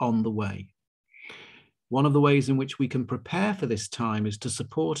us on the way. One of the ways in which we can prepare for this time is to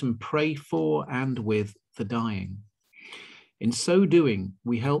support and pray for and with the dying. In so doing,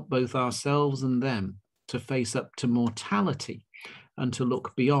 we help both ourselves and them to face up to mortality and to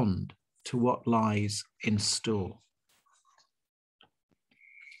look beyond to what lies in store.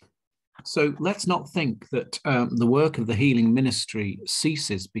 So let's not think that the work of the healing ministry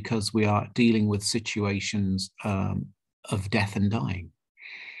ceases because we are dealing with situations of death and dying.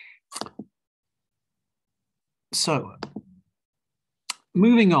 So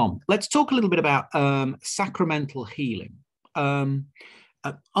moving on, let's talk a little bit about sacramental healing.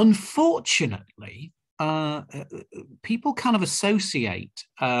 Unfortunately, people kind of associate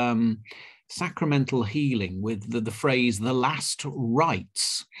sacramental healing with the phrase "the last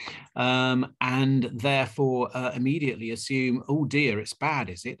rites," and therefore immediately assume, "Oh dear, it's bad,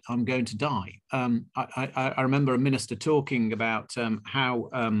 is it? I'm going to die." I remember a minister talking about how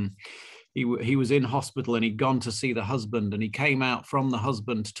he was in hospital and he'd gone to see the husband, and he came out from the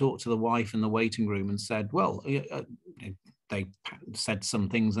husband to talk to the wife in the waiting room and said, well, they said some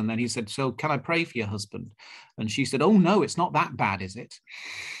things, and then he said, so can I pray for your husband? And she said, oh no, it's not that bad, is it?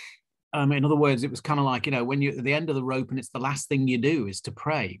 In other words, it was kind of like, when you're at the end of the rope and it's the last thing you do is to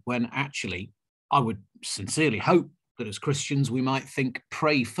pray, when actually I would sincerely hope that as Christians we might think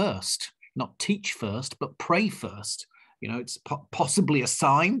pray first, not teach first, but pray first. It's possibly a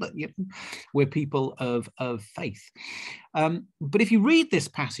sign that we're people of faith. But if you read this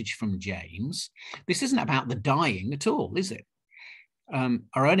passage from James, this isn't about the dying at all, is it?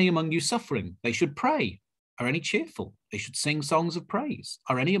 Are any among you suffering? They should pray. Are any cheerful? They should sing songs of praise.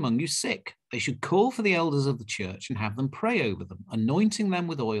 Are any among you sick? They should call for the elders of the church and have them pray over them, anointing them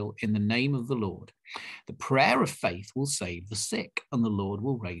with oil in the name of the Lord. The prayer of faith will save the sick, and the Lord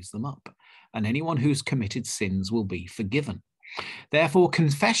will raise them up. And anyone who's committed sins will be forgiven. Therefore,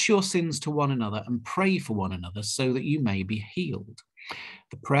 confess your sins to one another and pray for one another so that you may be healed.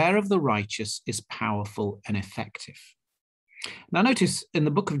 The prayer of the righteous is powerful and effective. Now, notice in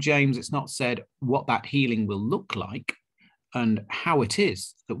the book of James, it's not said what that healing will look like and how it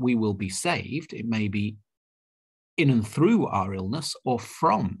is that we will be saved. It may be in and through our illness or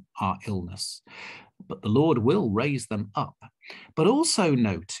from our illness, but the Lord will raise them up. But also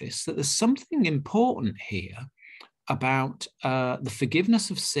notice that there's something important here about the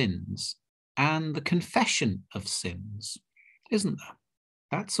forgiveness of sins and the confession of sins, isn't there?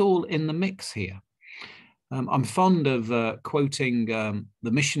 That's all in the mix here. I'm fond of quoting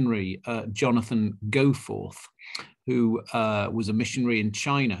the missionary Jonathan Goforth, who was a missionary in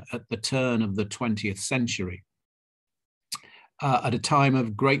China at the turn of the 20th century, at a time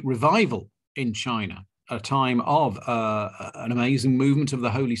of great revival in China, a time of an amazing movement of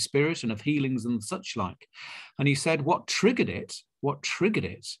the Holy Spirit and of healings and such like. And he said what triggered it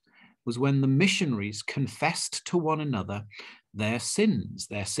was when the missionaries confessed to one another their sins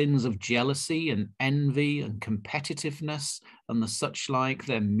of jealousy and envy and competitiveness and the such like,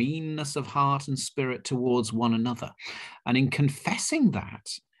 their meanness of heart and spirit towards one another. And in confessing that,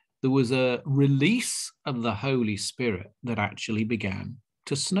 there was a release of the Holy Spirit that actually began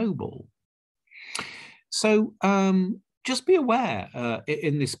to snowball. So just be aware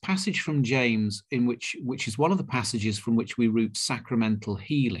in this passage from James, which is one of the passages from which we root sacramental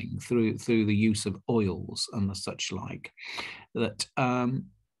healing through the use of oils and the such like, that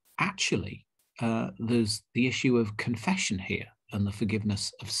actually there's the issue of confession here and the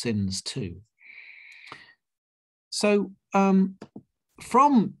forgiveness of sins too. So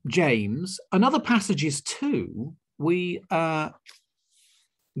from James and other passages too, we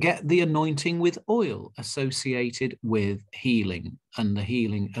get the anointing with oil associated with healing and the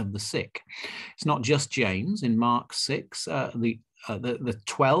healing of the sick. It's not just James. In Mark 6, the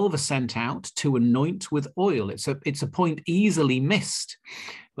 12 are sent out to anoint with oil. It's a point easily missed,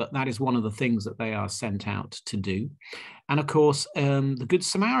 but that is one of the things that they are sent out to do. And of course, the Good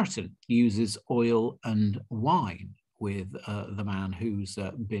Samaritan uses oil and wine with the man who's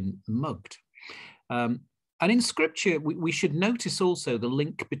been mugged. And in Scripture, we should notice also the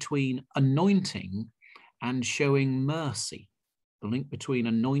link between anointing and showing mercy, the link between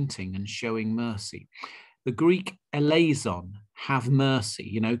anointing and showing mercy. The Greek eleison, have mercy,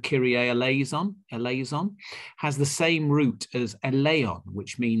 you know, Kyrie eleison, has the same root as eleon,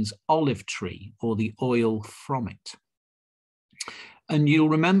 which means olive tree or the oil from it. And you'll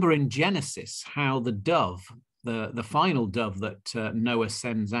remember in Genesis how the dove, the final dove that Noah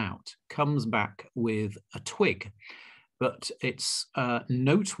sends out, comes back with a twig. But it's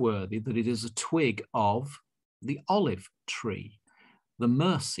noteworthy that it is a twig of the olive tree, the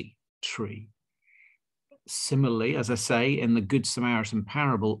mercy tree. Similarly, as I say, in the Good Samaritan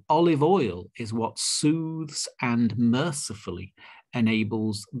parable, olive oil is what soothes and mercifully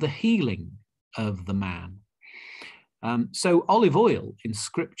enables the healing of the man. So olive oil in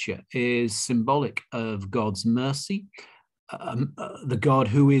Scripture is symbolic of God's mercy, the God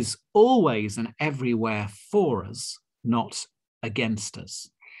who is always and everywhere for us, not against us.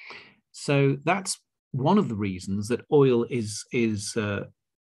 So that's one of the reasons that oil is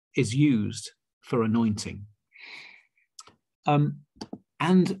used for anointing.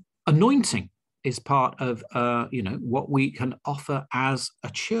 And anointing is part of what we can offer as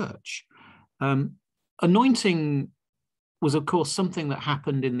a church. Anointing was, of course, something that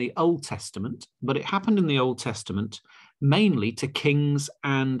happened in the Old Testament, but it happened in the Old Testament mainly to kings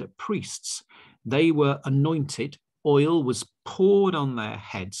and priests. They were anointed. Oil was poured on their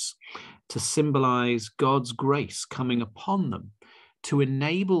heads to symbolize God's grace coming upon them, to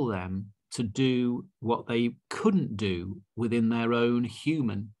enable them to do what they couldn't do within their own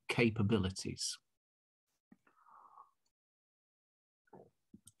human capabilities.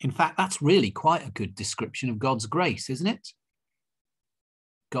 In fact, that's really quite a good description of God's grace, isn't it?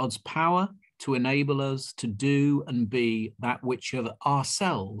 God's power to enable us to do and be that which of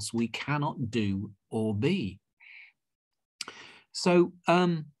ourselves we cannot do or be. So,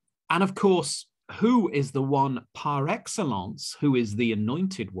 and of course, who is the one par excellence, who is the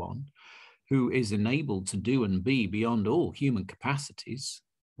anointed one, who is enabled to do and be beyond all human capacities?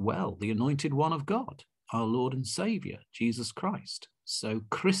 Well, the anointed one of God, our Lord and Savior, Jesus Christ. So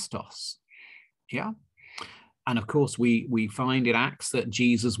Christos, yeah. And of course, we find in Acts that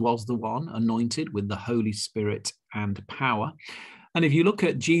Jesus was the one anointed with the Holy Spirit and power. And if you look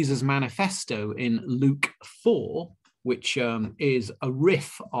at Jesus' manifesto in Luke 4, which is a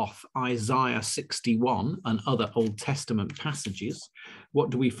riff off Isaiah 61 and other Old Testament passages, what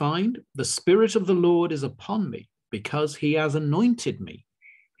do we find? The Spirit of the Lord is upon me because he has anointed me.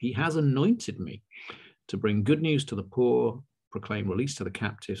 He has anointed me to bring good news to the poor, proclaim release to the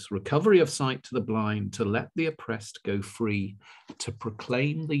captives, recovery of sight to the blind, to let the oppressed go free, to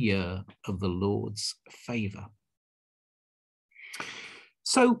proclaim the year of the Lord's favor.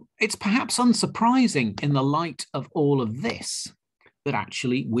 So it's perhaps unsurprising in the light of all of this that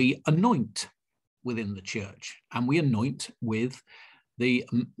actually we anoint within the church, and we anoint with the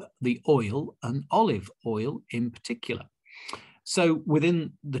oil and olive oil in particular. So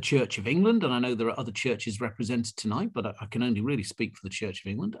within the Church of England, and I know there are other churches represented tonight, but I can only really speak for the Church of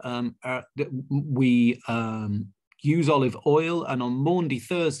England, we use olive oil, and on Maundy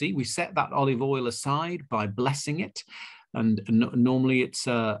Thursday, we set that olive oil aside by blessing it. And normally it's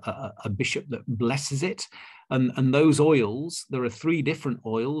a bishop that blesses it. And those oils, there are 3 different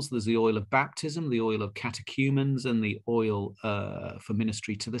oils. There's the oil of baptism, the oil of catechumens, and the oil for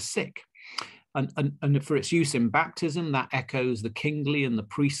ministry to the sick. And for its use in baptism, that echoes the kingly and the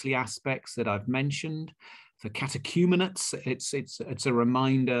priestly aspects that I've mentioned. For catechumenates, it's a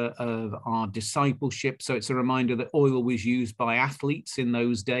reminder of our discipleship. So it's a reminder that oil was used by athletes in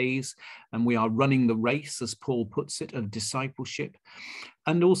those days, and we are running the race, as Paul puts it, of discipleship.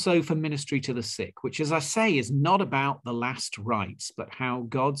 And also for ministry to the sick, which, as I say, is not about the last rites, but how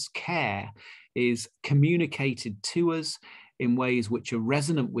God's care is communicated to us in ways which are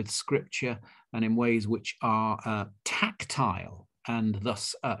resonant with Scripture and in ways which are tactile, and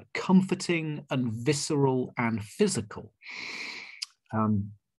thus comforting and visceral and physical.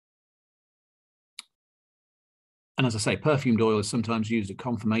 And as I say, perfumed oil is sometimes used at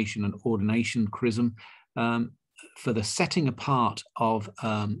confirmation and ordination, chrism, for the setting apart of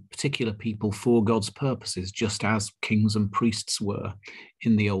particular people for God's purposes, just as kings and priests were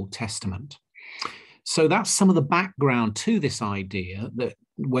in the Old Testament. So that's some of the background to this idea that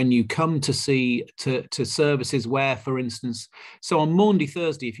when you come to see to services where, for instance, so on Maundy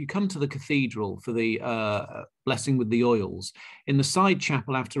Thursday, if you come to the cathedral for the blessing with the oils, in the side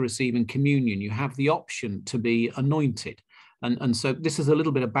chapel after receiving communion, you have the option to be anointed. And so this is a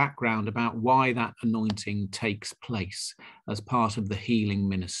little bit of background about why that anointing takes place as part of the healing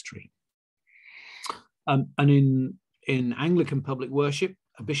ministry. And in Anglican public worship,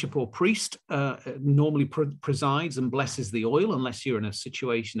 A bishop or priest normally presides and blesses the oil unless you're in a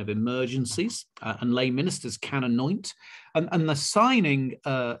situation of emergencies, and lay ministers can anoint. And the signing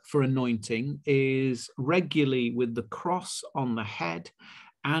for anointing is regularly with the cross on the head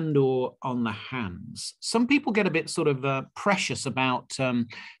and or on the hands. Some people get a bit sort of precious about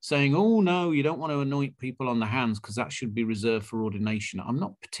saying, oh no, you don't want to anoint people on the hands because that should be reserved for ordination. I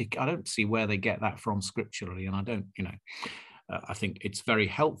don't see where they get that from scripturally, and I don't, I think it's very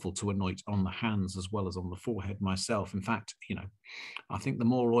helpful to anoint on the hands as well as on the forehead myself. In fact, I think the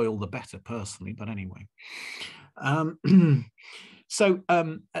more oil, the better personally, but anyway. But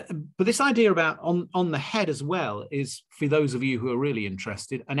this idea about on the head as well is, for those of you who are really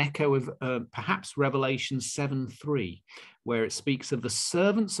interested, an echo of perhaps Revelation 7:3, where it speaks of the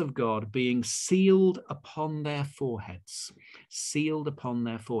servants of God being sealed upon their foreheads. Sealed upon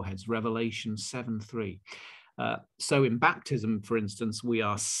their foreheads, Revelation 7:3. So in baptism, for instance, we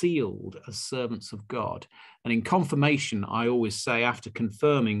are sealed as servants of God. And in confirmation, I always say, after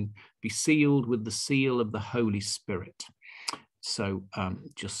confirming, be sealed with the seal of the Holy Spirit. So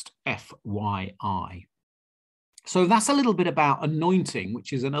just FYI. So that's a little bit about anointing,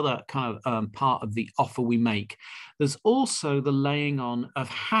 which is another kind of part of the offer we make. There's also the laying on of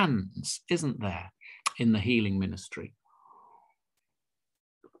hands, isn't there, in the healing ministry?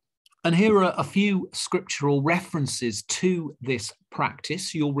 And here are a few scriptural references to this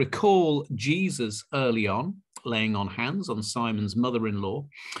practice. You'll recall Jesus early on laying on hands on Simon's mother-in-law.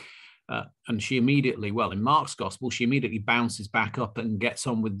 And she immediately, well, in Mark's gospel, she immediately bounces back up and gets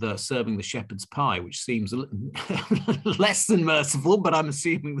on with serving the shepherd's pie, which seems less than merciful, but I'm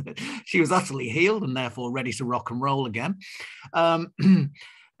assuming that she was utterly healed and therefore ready to rock and roll again.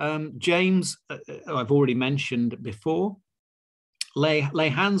 James, I've already mentioned before. Lay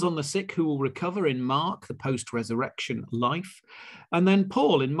hands on the sick who will recover in Mark, the post-resurrection life. And then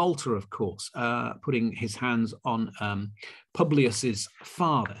Paul in Malta, of course, putting his hands on Publius's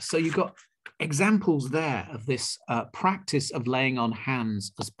father. So you've got examples there of this practice of laying on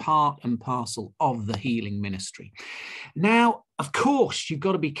hands as part and parcel of the healing ministry. Now, of course, you've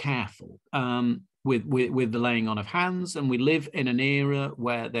got to be careful with the laying on of hands. And we live in an era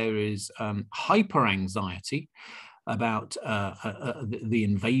where there is hyper anxiety about the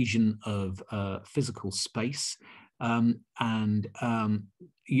invasion of physical space.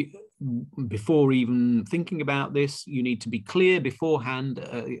 Before even thinking about this, you need to be clear beforehand,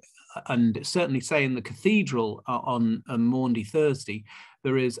 and certainly say in the cathedral on Maundy Thursday,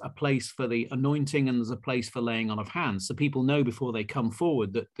 there is a place for the anointing and there's a place for laying on of hands. So people know before they come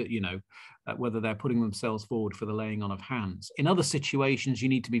forward that whether they're putting themselves forward for the laying on of hands. In other situations, you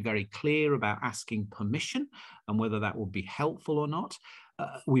need to be very clear about asking permission and whether that will be helpful or not.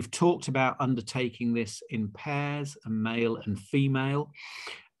 We've talked about undertaking this in pairs, male and female.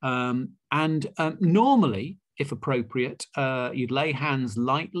 Normally, if appropriate, you'd lay hands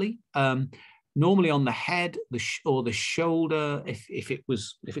lightly, normally on the head or the shoulder. If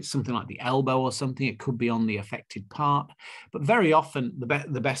it's something like the elbow or something, it could be on the affected part. But very often,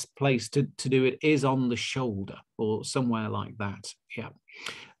 the best place to do it is on the shoulder or somewhere like that. Yeah.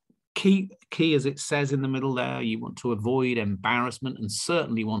 Key, as it says in the middle there, you want to avoid embarrassment and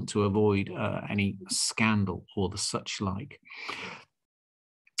certainly want to avoid any scandal or the such like.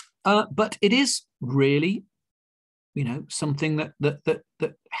 But it is really, something that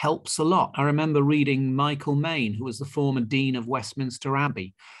helps a lot. I remember reading Michael Main, who was the former Dean of Westminster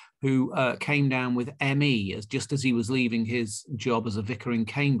Abbey, who came down with ME just as he was leaving his job as a vicar in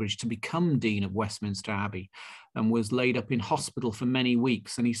Cambridge to become Dean of Westminster Abbey, and was laid up in hospital for many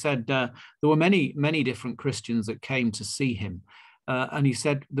weeks. And he said there were many, many different Christians that came to see him. And he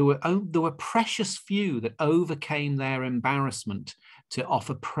said there were precious few that overcame their embarrassment to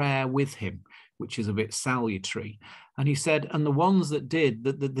offer prayer with him, which is a bit salutary. And he said, and the ones that did,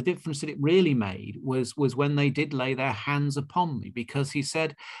 the difference that it really made was when they did lay their hands upon me, because he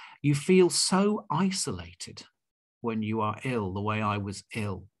said, you feel so isolated when you are ill, the way I was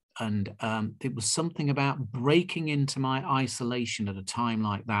ill. And it was something about breaking into my isolation at a time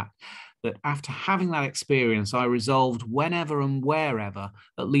like that after having that experience, I resolved whenever and wherever,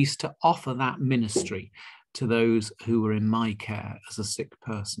 at least to offer that ministry to those who were in my care as a sick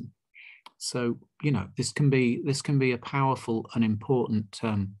person. So, this can be a powerful and important,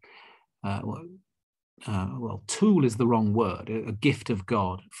 tool is the wrong word, a gift of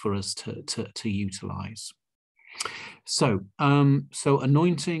God for us to utilize. So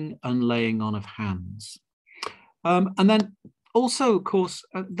anointing and laying on of hands. And then also, of course,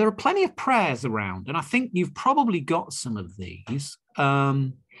 there are plenty of prayers around, and I think you've probably got some of these,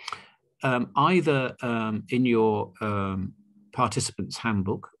 either in your participant's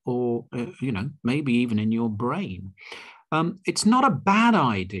handbook, or, maybe even in your brain. It's not a bad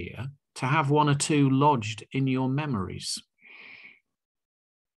idea to have one or two lodged in your memories.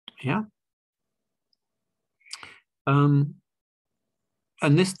 Yeah.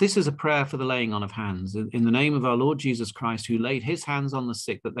 And this is a prayer for the laying on of hands. In the name of our Lord Jesus Christ, who laid his hands on the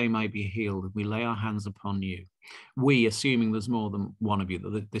sick that they may be healed, we lay our hands upon you. We, assuming there's more than one of you,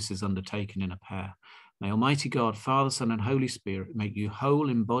 that this is undertaken in a pair. May Almighty God, Father, Son, and Holy Spirit make you whole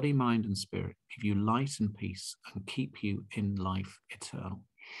in body, mind, and spirit, give you light and peace, and keep you in life eternal.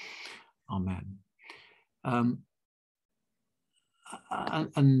 Amen.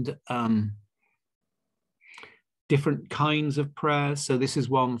 Different kinds of prayers. So this is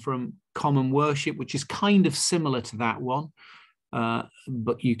one from Common Worship, which is kind of similar to that one,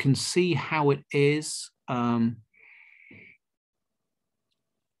 but you can see how it is, and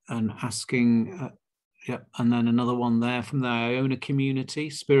asking, yep, and then another one there from the Iona community,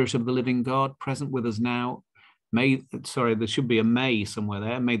 Spirit of the living God, present with us now. There should be a may somewhere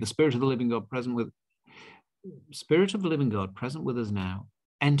there. May the Spirit of the living God present with us now.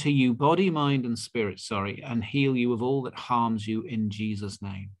 Enter you, body, mind, and spirit, and heal you of all that harms you in Jesus'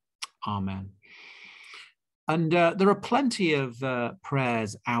 name. Amen. And there are plenty of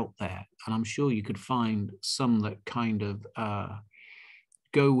prayers out there, and I'm sure you could find some that kind of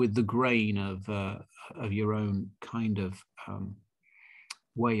go with the grain of your own kind of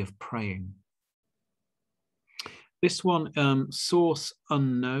way of praying. This one, source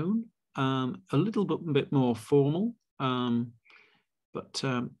unknown, a little bit more formal. And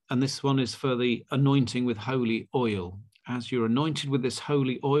this one is for the anointing with holy oil. As you're anointed with this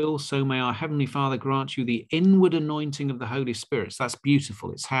holy oil, so may our Heavenly Father grant you the inward anointing of the Holy Spirit. So that's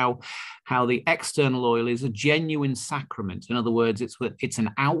beautiful. It's how the external oil is a genuine sacrament. In other words, it's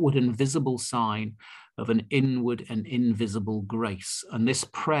an outward and visible sign of an inward and invisible grace. And this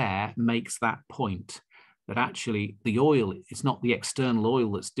prayer makes that point, that actually the oil, it's not the external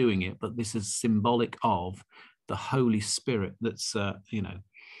oil that's doing it, but this is symbolic of the Holy Spirit that's,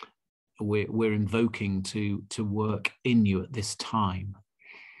 we're invoking to work in you at this time.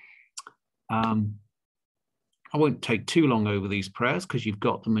 I won't take too long over these prayers because you've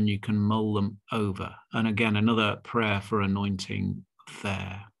got them and you can mull them over. And again, another prayer for anointing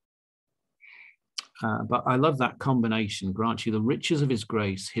there. But I love that combination. Grant you the riches of his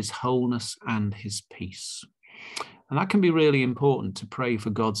grace, his wholeness, and his peace. And that can be really important, to pray for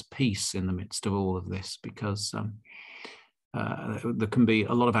God's peace in the midst of all of this, because there can be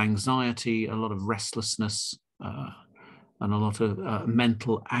a lot of anxiety, a lot of restlessness, and a lot of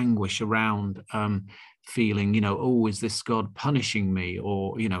mental anguish around feeling, oh, is this God punishing me?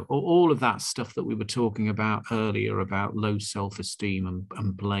 Or, all of that stuff that we were talking about earlier about low self-esteem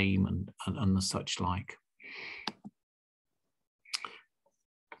and blame and the such like.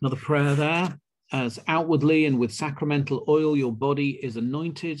 Another prayer there. As outwardly and with sacramental oil your body is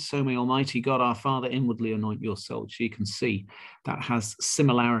anointed, so may Almighty God our Father inwardly anoint your soul. So you can see that has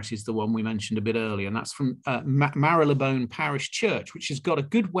similarities to the one we mentioned a bit earlier, and that's from Marylebone Parish Church, which has got a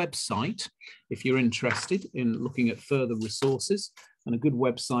good website if you're interested in looking at further resources, and a good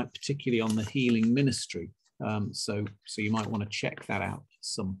website particularly on the healing ministry. So you might want to check that out at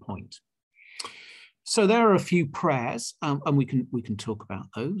some point. So there are a few prayers, and we can talk about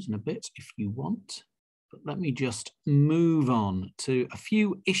those in a bit if you want. But let me just move on to a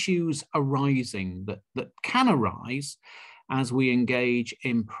few issues arising that can arise as we engage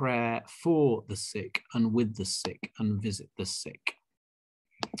in prayer for the sick and with the sick and visit the sick.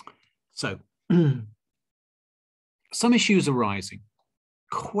 So some issues arising.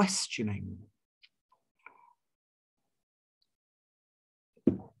 Questioning.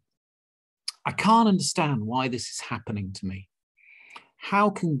 I can't understand why this is happening to me. How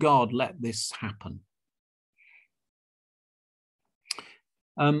can God let this happen?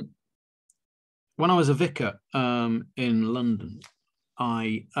 When I was a vicar in London,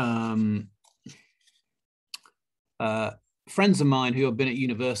 friends of mine who I've been at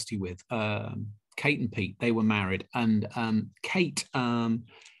university with, Kate and Pete, they were married, and Kate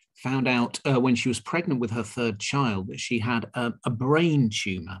found out when she was pregnant with her third child that she had a brain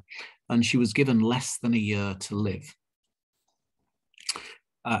tumor, and she was given less than a year to live.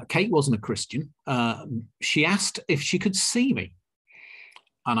 Kate wasn't a Christian. She asked if she could see me.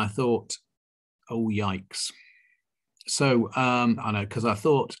 And I thought, oh, yikes. So I know, because I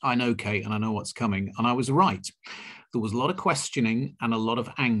thought, I know Kate and I know what's coming. And I was right. There was a lot of questioning and a lot of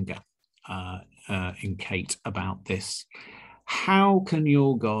anger in Kate about this. How can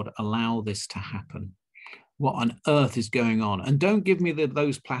your God allow this to happen? what on earth is going on? And don't give me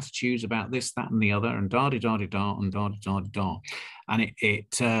those platitudes about this, that, and the other, and da-di-da-di-da, and da-di-da-di-da. And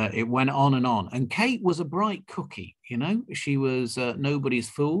it went on and on. And Kate was a bright cookie, you know. She was nobody's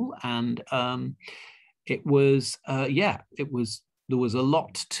fool. And there was a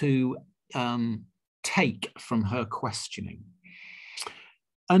lot to take from her questioning.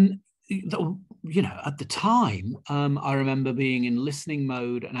 And you know, at the time, I remember being in listening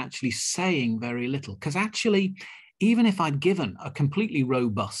mode and actually saying very little, because actually, even if I'd given a completely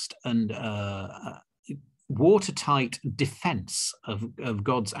robust and watertight defense of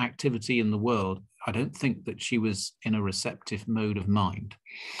God's activity in the world, I don't think that she was in a receptive mode of mind.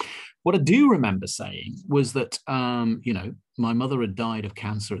 What I do remember saying was that, you know, my mother had died of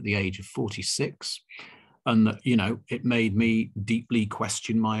cancer at the age of 46. And that, you know, it made me deeply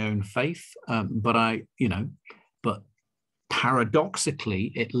question my own faith. But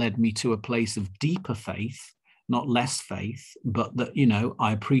paradoxically, it led me to a place of deeper faith, not less faith, but that, you know,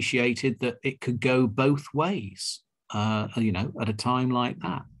 I appreciated that it could go both ways, you know, at a time like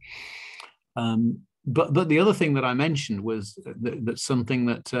that. But the other thing that I mentioned was that something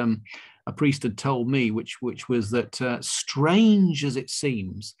that a priest had told me, which was that strange as it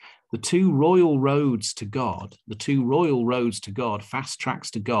seems, the two royal roads to God, fast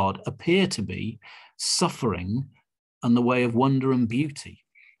tracks to God, appear to be suffering and the way of wonder and beauty,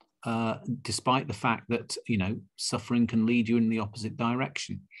 despite the fact that, you know, suffering can lead you in the opposite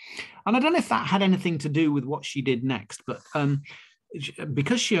direction. And I don't know if that had anything to do with what she did next, but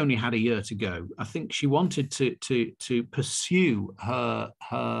because she only had a year to go, I think she wanted to pursue her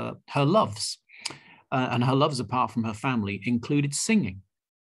loves, and her loves, apart from her family, included singing.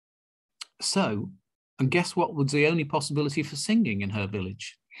 So, and guess what was the only possibility for singing in her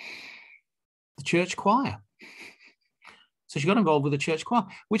village? The church choir. So she got involved with the church choir,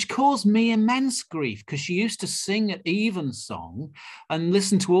 which caused me immense grief, because she used to sing at evensong and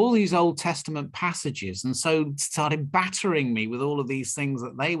listen to all these Old Testament passages, and so started battering me with all of these things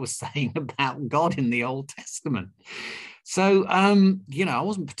that they were saying about God in the Old Testament. So, you know, I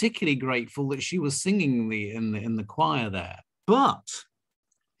wasn't particularly grateful that she was singing in the choir there. But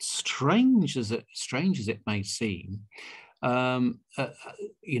strange as it may seem,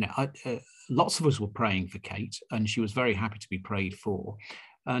 you know, lots of us were praying for Kate, and she was very happy to be prayed for.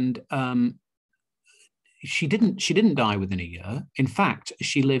 And she didn't die within a year. In fact,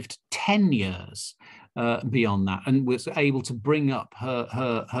 she lived 10 years beyond that, and was able to bring up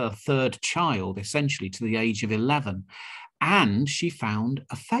her third child essentially to the age of 11. And she found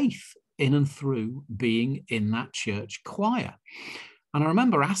a faith in and through being in that church choir. And I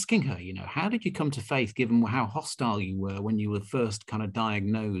remember asking her, you know, how did you come to faith, given how hostile you were when you were first kind of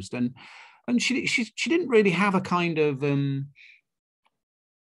diagnosed? And she didn't really have a kind of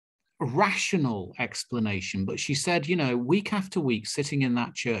rational explanation, but she said, you know, week after week, sitting in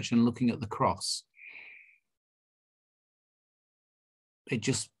that church and looking at the cross, it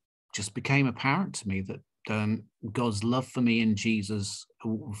just became apparent to me that God's love for me in Jesus,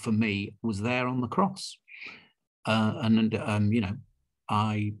 for me, was there on the cross. You know,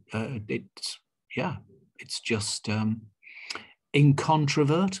 it's just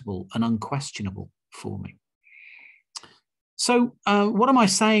incontrovertible and unquestionable for me. So what am I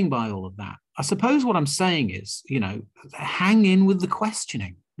saying by all of that? I suppose what I'm saying is, you know, hang in with the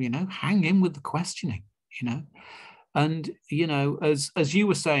questioning, you know, you know. And, you know, as you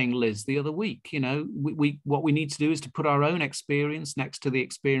were saying, Liz, the other week, you know, we what we need to do is to put our own experience next to the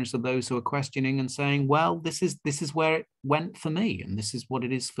experience of those who are questioning and saying, well, this is where it went for me, and this is what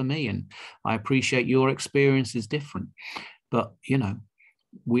it is for me. And I appreciate your experience is different. But, you know,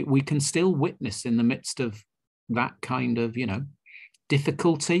 we can still witness in the midst of that kind of, you know,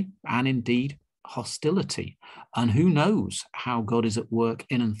 difficulty and indeed hostility. And who knows how God is at work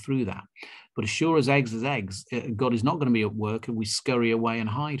in and through that. But as sure as eggs, God is not going to be at work and we scurry away and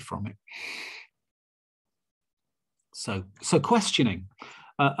hide from it. So questioning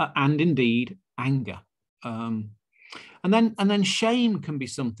and indeed anger. And then shame can be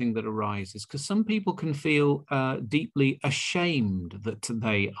something that arises, because some people can feel deeply ashamed that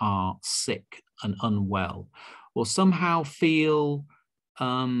they are sick and unwell, or somehow feel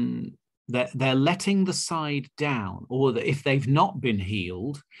that they're letting the side down, or that if they've not been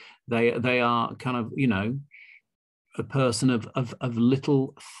healed, they are kind of, you know, a person of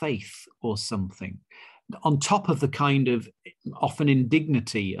little faith or something. on top of the kind of often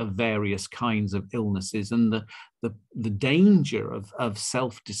indignity of various kinds of illnesses and the danger of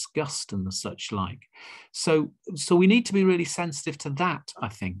self-disgust and the such like. So we need to be really sensitive to that, I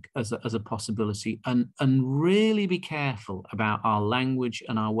think, as a possibility, and really be careful about our language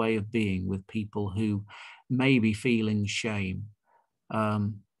and our way of being with people who may be feeling shame.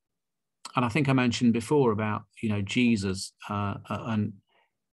 And I think I mentioned before about, Jesus, and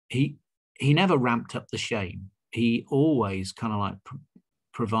he never ramped up the shame. He always kind of like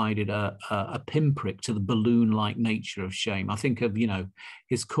provided a pinprick to the balloon-like nature of shame. I think of,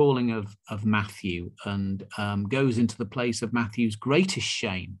 his calling of Matthew, and goes into the place of Matthew's greatest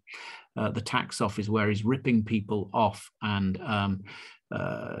shame, the tax office, where he's ripping people off and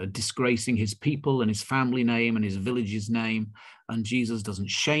disgracing his people and his family name and his village's name. And Jesus doesn't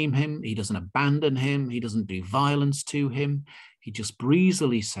shame him. He doesn't abandon him. He doesn't do violence to him. He just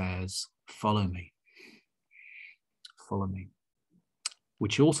breezily says, "Follow me. Follow me."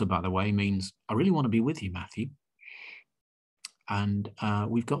 Which also, by the way, means I really want to be with you, Matthew. And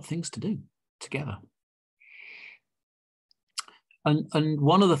we've got things to do together. And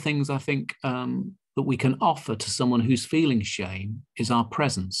one of the things I think that we can offer to someone who's feeling shame is our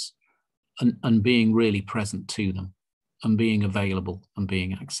presence, and being really present to them, and being available and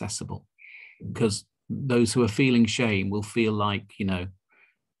being accessible. Because those who are feeling shame will feel like,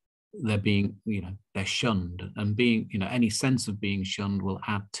 they're being, they're shunned, and being, any sense of being shunned will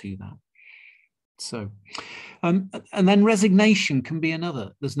add to that. So, and then resignation can be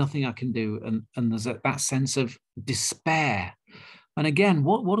another. There's nothing I can do, and there's that sense of despair. And again,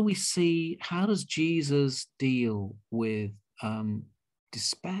 what do we see? How does Jesus deal with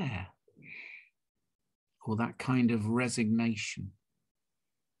despair, or that kind of resignation?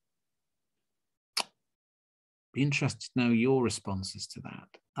 Be interested to know your responses to that.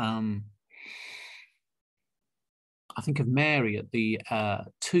 I think of Mary at the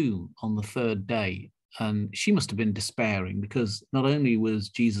tomb on the third day, and she must have been despairing, because not only was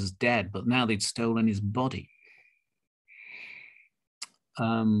Jesus dead, but now they'd stolen his body.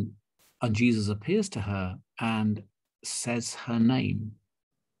 And Jesus appears to her and says her name.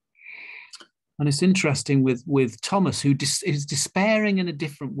 And it's interesting with Thomas, who is despairing in a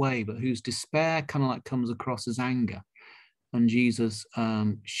different way, but whose despair kind of like comes across as anger. And Jesus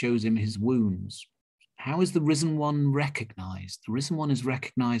shows him his wounds. How is the risen one recognized? The risen one is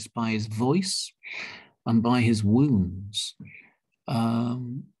recognized by his voice and by his wounds.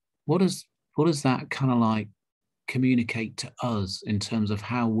 What does that kind of like communicate to us in terms of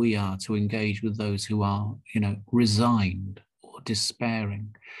how we are to engage with those who are, resigned or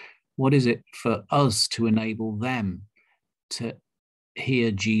despairing? What is it for us to enable them to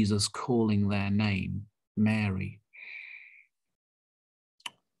hear Jesus calling their name, Mary?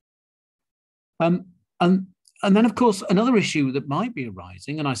 And then, of course, another issue that might be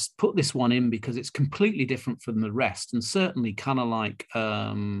arising, and I put this one in because it's completely different from the rest, and certainly kind of like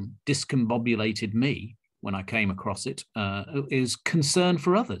discombobulated me when I came across it, is concern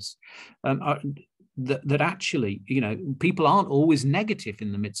for others. That actually, people aren't always negative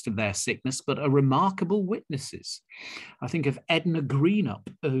in the midst of their sickness, but are remarkable witnesses. I think of Edna Greenup,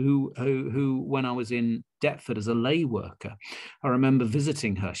 who when I was in Deptford as a lay worker, I remember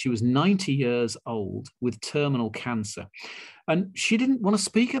visiting her. She was 90 years old with terminal cancer. And she didn't want to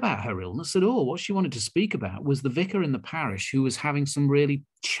speak about her illness at all. What she wanted to speak about was the vicar in the parish who was having some really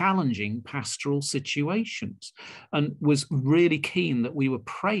challenging pastoral situations, and was really keen that we were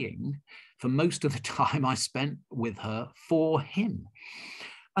praying for most of the time I spent with her for him.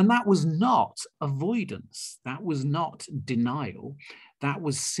 And that was not avoidance. That was not denial. That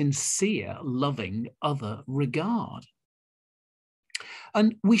was sincere, loving, other regard.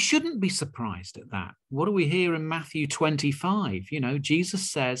 And we shouldn't be surprised at that. What do we hear in Matthew 25?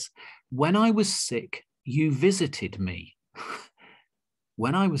 Jesus says, "When I was sick, you visited me."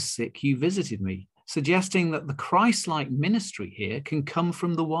 When I was sick, you visited me, suggesting that the Christ-like ministry here can come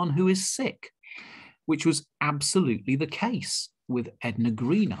from the one who is sick, which was absolutely the case with Edna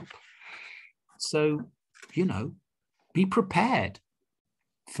Greenup. So, be prepared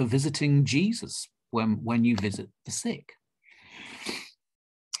for visiting Jesus when you visit the sick.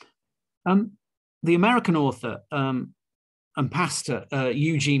 The American author and pastor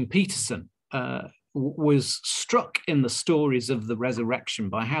Eugene Peterson was struck in the stories of the resurrection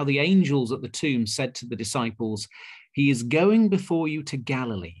by how the angels at the tomb said to the disciples, "He is going before you to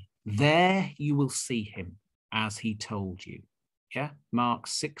Galilee. There you will see him as he told you." Yeah, Mark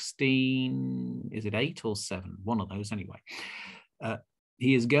 16, is it 8 or 7? One of those anyway.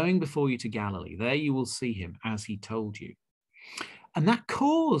 He is going before you to Galilee. There you will see him as he told you. And that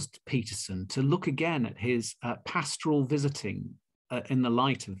caused Peterson to look again at his pastoral visiting in the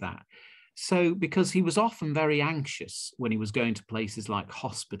light of that. So, because he was often very anxious when he was going to places like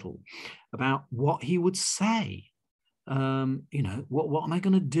hospital about what he would say. What am I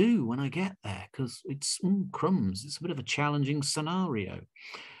going to do when I get there? Because it's crumbs. It's a bit of a challenging scenario.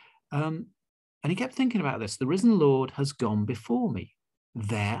 And he kept thinking about this. The risen Lord has gone before me.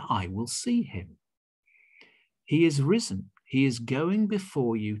 There I will see him. He is risen. He is going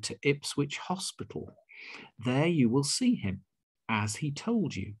before you to Ipswich Hospital. There you will see him, as he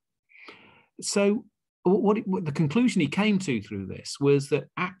told you. So what the conclusion he came to through this was that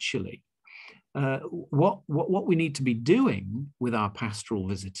actually what we need to be doing with our pastoral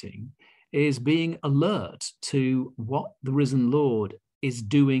visiting is being alert to what the risen Lord is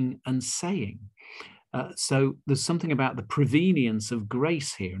doing and saying. So there's something about the prevenience of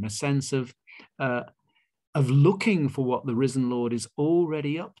grace here, in a sense of looking for what the risen Lord is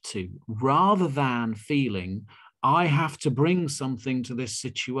already up to, rather than feeling, I have to bring something to this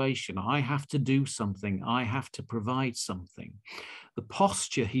situation. I have to do something. I have to provide something. The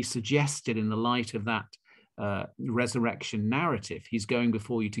posture he suggested in the light of that resurrection narrative, he's going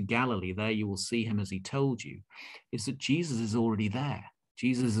before you to Galilee, there you will see him as he told you, is that Jesus is already there.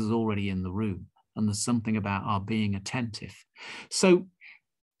 Jesus is already in the room. And there's something about our being attentive. So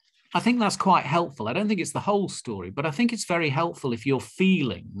I think that's quite helpful. I don't think it's the whole story, but I think it's very helpful if you're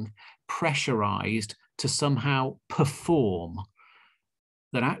feeling pressurized to somehow perform,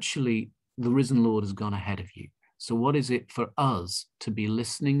 that actually the risen Lord has gone ahead of you. So what is it for us to be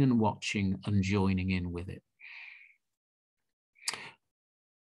listening and watching and joining in with it?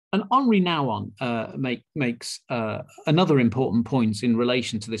 And Henri Nouwen makes another important point in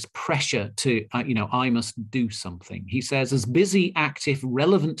relation to this pressure to, I must do something. He says, as busy, active,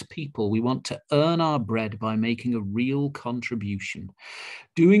 relevant people, we want to earn our bread by making a real contribution,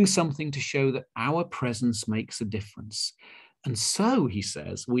 doing something to show that our presence makes a difference. And so, he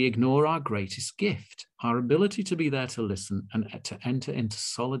says, we ignore our greatest gift, our ability to be there to listen and to enter into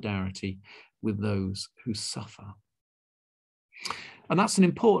solidarity with those who suffer. And that's an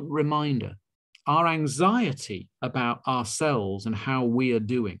important reminder. Our anxiety about ourselves and how we are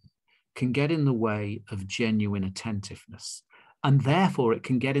doing can get in the way of genuine attentiveness. And therefore, it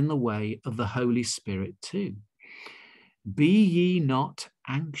can get in the way of the Holy Spirit too. Be ye not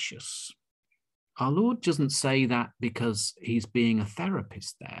anxious. Our Lord doesn't say that because he's being a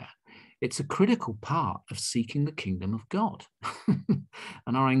therapist there. It's a critical part of seeking the kingdom of God.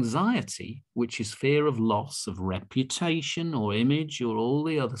 And our anxiety, which is fear of loss of reputation or image or all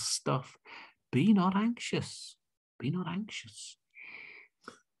the other stuff, be not anxious. Be not anxious.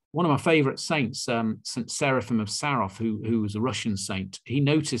 One of my favorite saints, St. Seraphim of Sarov, who was a Russian saint, he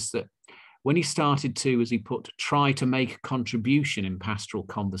noticed that when he started to, as he put, try to make a contribution in pastoral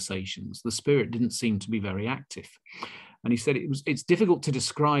conversations, the Spirit didn't seem to be very active. And he said it's difficult to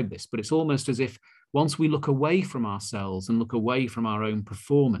describe this, but it's almost as if once we look away from ourselves and look away from our own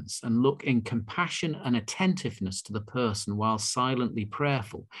performance and look in compassion and attentiveness to the person while silently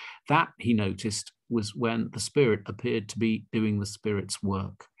prayerful, that, he noticed, was when the Spirit appeared to be doing the Spirit's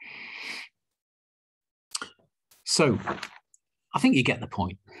work. So I think you get the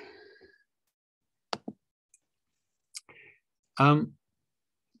point. And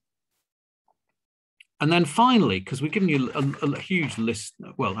then finally, because we've given you a huge list,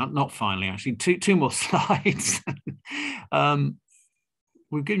 well, not finally, actually, two more slides.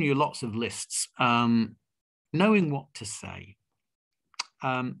 We've given you lots of lists. Knowing what to say.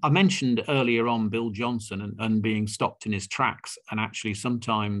 I mentioned earlier on Bill Johnson and being stopped in his tracks. And actually,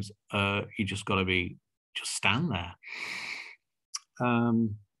 sometimes you just got to just stand there.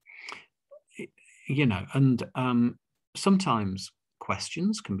 Sometimes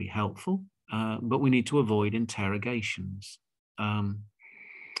questions can be helpful. But we need to avoid interrogations.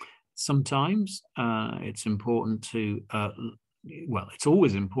 Sometimes it's important to, it's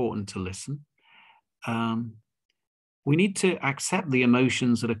always important to listen. We need to accept the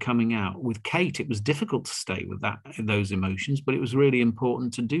emotions that are coming out. With Kate, it was difficult to stay with those emotions, but it was really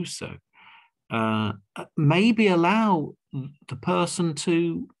important to do so. Maybe allow the person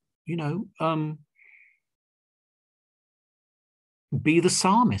to, be the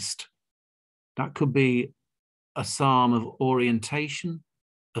psalmist. That could be a psalm of orientation,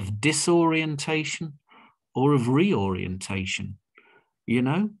 of disorientation, or of reorientation.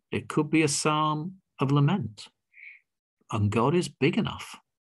 It could be a psalm of lament, and God is big enough.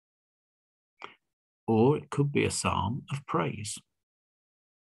 Or it could be a psalm of praise.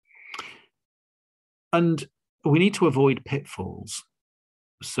 And we need to avoid pitfalls.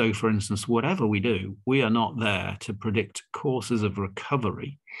 So, for instance, whatever we do, we are not there to predict courses of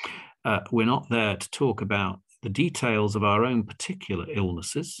recovery. We're not there to talk about the details of our own particular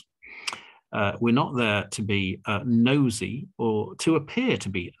illnesses. We're not there to be nosy or to appear to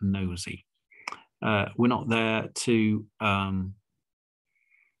be nosy. We're not there to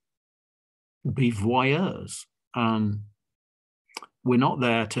be voyeurs. We're not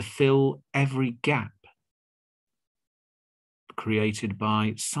there to fill every gap created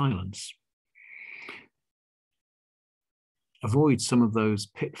by silence. Avoid some of those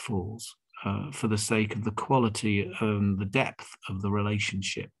pitfalls for the sake of the quality and the depth of the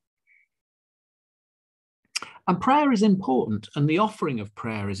relationship. And prayer is important, and the offering of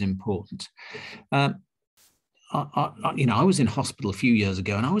prayer is important. I was in hospital a few years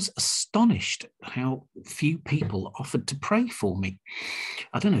ago, and I was astonished how few people offered to pray for me.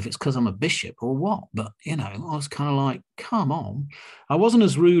 I don't know if it's because I'm a bishop or what, but, I was kind of like, come on. I wasn't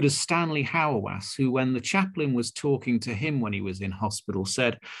as rude as Stanley Hauerwas, who, when the chaplain was talking to him when he was in hospital,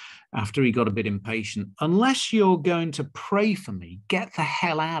 said, after he got a bit impatient, unless you're going to pray for me, get the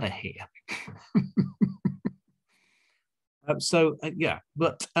hell out of here.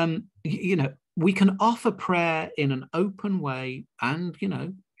 We can offer prayer in an open way, and,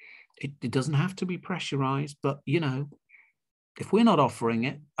 it doesn't have to be pressurized, but, if we're not offering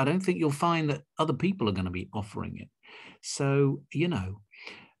it, I don't think you'll find that other people are going to be offering it. So,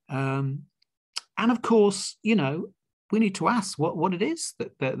 and of course, we need to ask what it is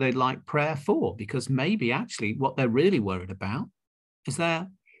that they'd like prayer for, because maybe actually what they're really worried about is their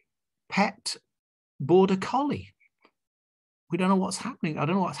pet border collie. We don't know what's happening. I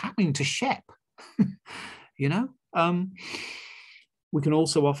don't know what's happening to Shep. We can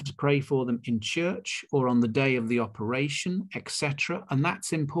also offer to pray for them in church or on the day of the operation, etc. And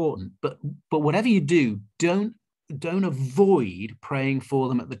that's important. But whatever you do, don't avoid praying for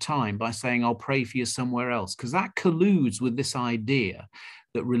them at the time by saying, I'll pray for you somewhere else, because that colludes with this idea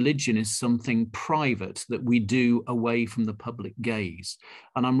that religion is something private that we do away from the public gaze.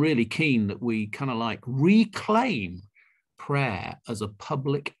 And I'm really keen that we kind of like reclaim prayer as a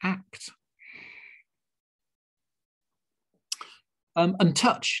public act. And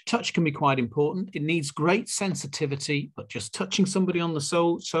touch can be quite important. It needs great sensitivity, but just touching somebody on the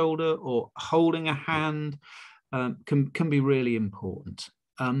shoulder or holding a hand can be really important.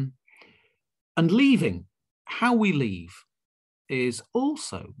 And leaving, how we leave, is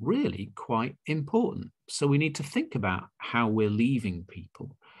also really quite important. So we need to think about how we're leaving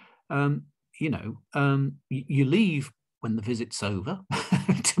people. You leave when the visit's over,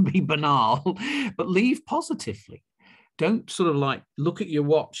 to be banal, but leave positively. Don't sort of like look at your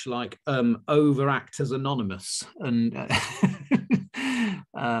watch like overact as anonymous and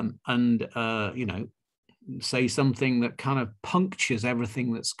say something that kind of punctures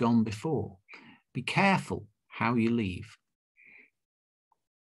everything that's gone before. Be careful how you leave.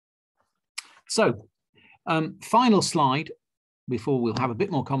 So, final slide before we'll have a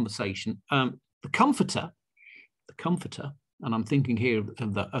bit more conversation. The Comforter, and I'm thinking here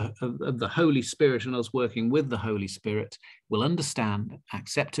of the Holy Spirit and us working with the Holy Spirit, will understand,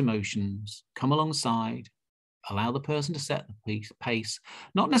 accept emotions, come alongside, allow the person to set the pace,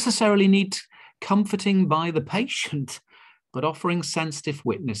 not necessarily need comforting by the patient, but offering sensitive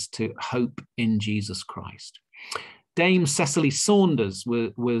witness to hope in Jesus Christ. Dame Cecily Saunders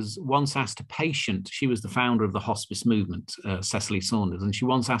was once asked a patient, she was the founder of the hospice movement, Cecily Saunders, and she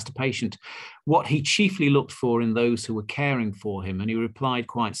once asked a patient what he chiefly looked for in those who were caring for him. And he replied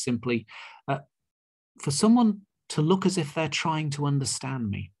quite simply, for someone to look as if they're trying to understand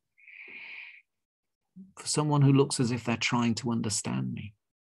me. For someone who looks as if they're trying to understand me.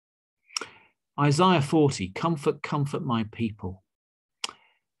 Isaiah 40, comfort my people.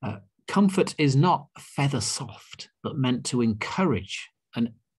 Comfort is not feather soft, but meant to encourage.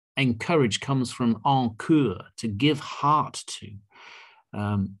 And encourage comes from encoeur, to give heart to.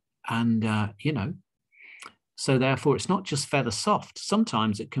 So therefore it's not just feather soft.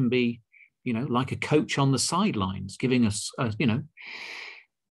 Sometimes it can be, like a coach on the sidelines, giving us,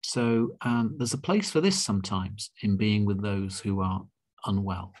 So there's a place for this sometimes in being with those who are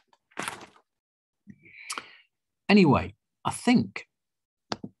unwell. Anyway, I think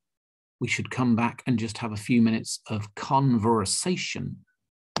we should come back and just have a few minutes of conversation.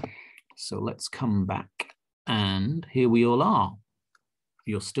 So let's come back, and here we all are.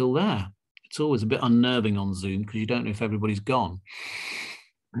 You're still there. It's always a bit unnerving on Zoom because you don't know if everybody's gone.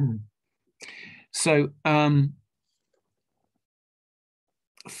 So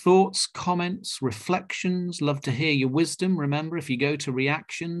thoughts, comments, reflections, love to hear your wisdom. Remember, if you go to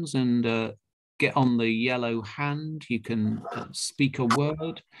reactions and get on the yellow hand, you can speak a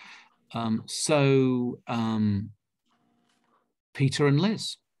word. Peter and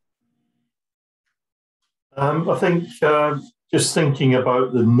Liz. I think just thinking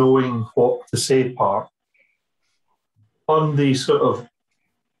about the knowing what to say part, on the sort of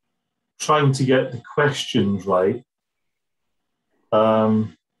trying to get the questions right,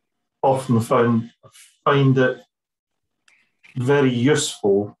 often find it very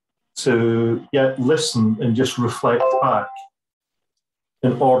useful to listen and just reflect back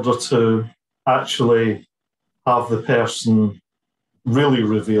in order to actually have the person really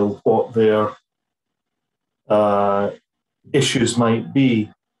reveal what their issues might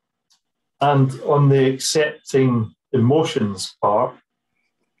be. And on the accepting emotions part,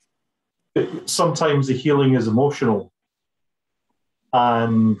 sometimes the healing is emotional.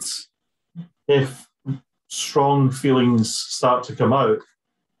 And if strong feelings start to come out,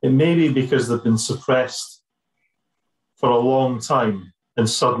 it may be because they've been suppressed for a long time, and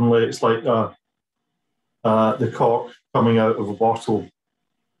suddenly it's like the cork coming out of a bottle.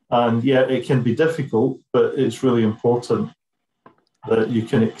 And yeah, it can be difficult, but it's really important that you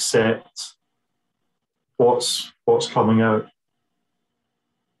can accept what's coming out.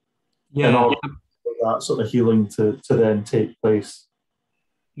 Yeah, in order for that sort of healing to then take place.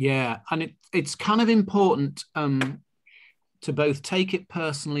 Yeah, and it's kind of important to both take it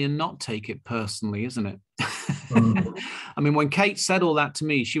personally and not take it personally, isn't it? I mean, when Kate said all that to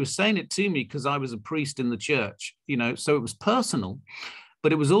me, she was saying it to me because I was a priest in the church, you know, so it was personal,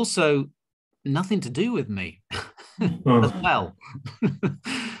 but it was also nothing to do with me as well,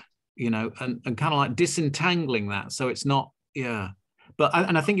 you know, and kind of like disentangling that. So it's not, But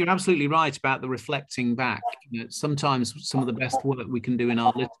I think you're absolutely right about the reflecting back. You know, sometimes some of the best work we can do in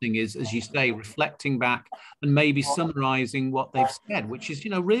our listening is, as you say, reflecting back and maybe summarizing what they've said, which is,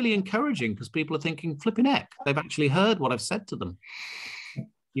 you know, really encouraging because people are thinking, flipping heck, they've actually heard what I've said to them.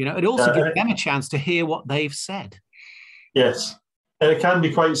 You know, it also gives them a chance to hear what they've said. Yes, and it can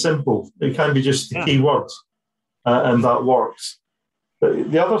be quite simple. It can be just the key words, and that works.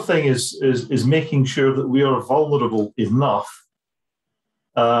 But the other thing is making sure that we are vulnerable enough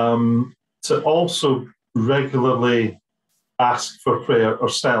to also regularly ask for prayer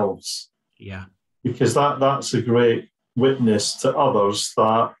ourselves. Yeah. Because that's a great witness to others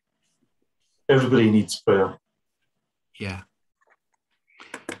that everybody needs prayer. Yeah.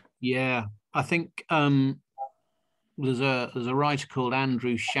 Yeah. I think there's a writer called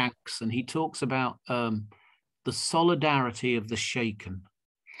Andrew Shanks, and he talks about the solidarity of the shaken.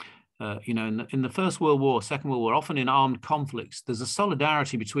 You know, in the First World War, Second World War, often in armed conflicts, there's a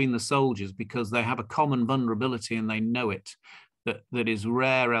solidarity between the soldiers because they have a common vulnerability and they know it, that is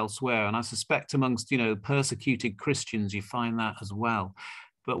rare elsewhere. And I suspect amongst, you know, persecuted Christians, you find that as well.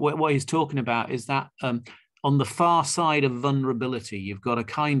 But what he's talking about is that on the far side of vulnerability, you've got a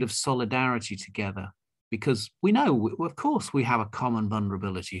kind of solidarity together because we know, of course, we have a common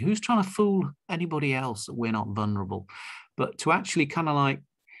vulnerability. Who's trying to fool anybody else that we're not vulnerable? But to actually kind of like,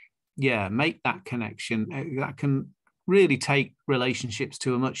 make that connection, that can really take relationships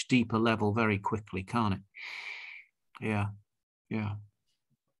to a much deeper level very quickly, can't it? Yeah.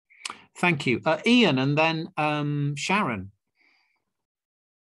 Thank you. Ian, and then Sharon.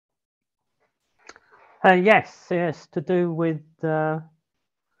 Yes, to do with the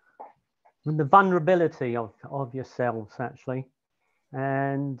vulnerability of yourselves, actually,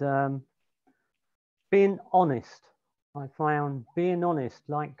 and being honest. I found being honest,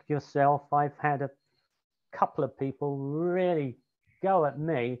 like yourself, I've had a couple of people really go at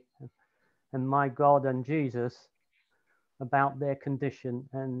me and my God and Jesus about their condition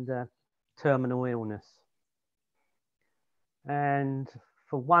and terminal illness. And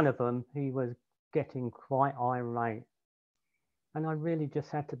for one of them, he was getting quite irate. And I really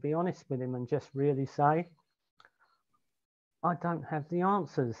just had to be honest with him and just really say, I don't have the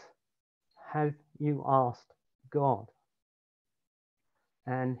answers. Have you asked God?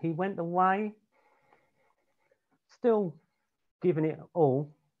 And he went away, still giving it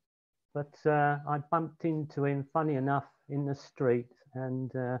all, but I bumped into him, funny enough, in the street,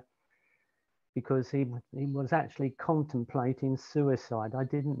 and because he was actually contemplating suicide. I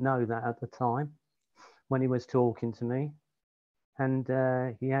didn't know that at the time when he was talking to me. And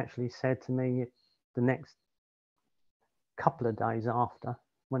he actually said to me the next couple of days after,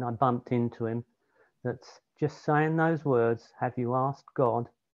 when I bumped into him, that just saying those words, have you asked God?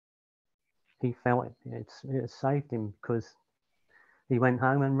 He felt it saved him, because he went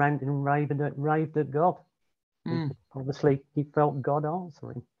home and ranted and raved at God. Obviously, he felt God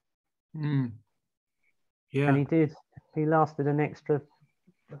answering. Yeah. And he did. He lasted an extra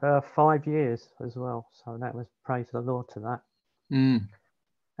 5 years as well. So that was, praise the Lord to that. Mm.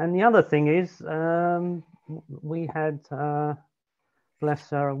 And the other thing is, we had, bless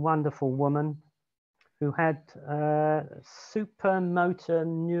her, a wonderful woman who had supermotor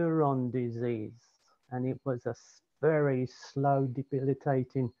neuron disease. And it was a very slow,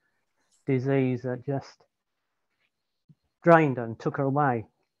 debilitating disease that just drained her and took her away.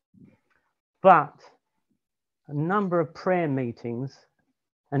 But a number of prayer meetings,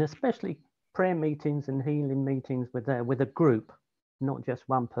 and especially prayer meetings and healing meetings with a group, not just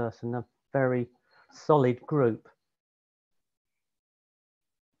one person, a very solid group.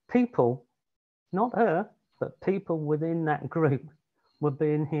 People, not her, but people within that group were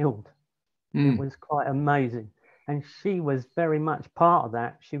being healed. It was quite amazing. And she was very much part of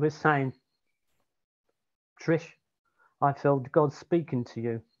that. She was saying, Trish, I felt God speaking to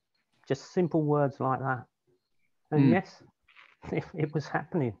you. Just simple words like that. And yes, it was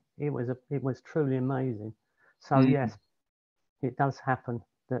happening. It was truly amazing. So yes, it does happen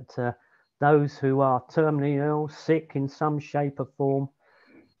that those who are terminally ill, sick in some shape or form,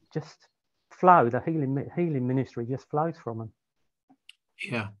 just flow. The healing ministry just flows from them.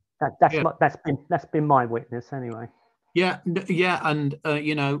 Yeah. That's been my witness anyway. Yeah, and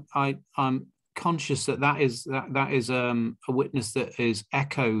you know, I'm conscious that is a witness that is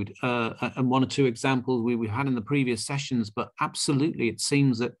echoed, and one or two examples we've had in the previous sessions. But absolutely, it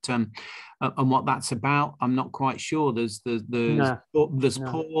seems that and what that's about, I'm not quite sure. There's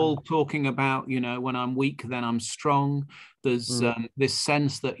Paul talking about, you know, when I'm weak, then I'm strong. There's this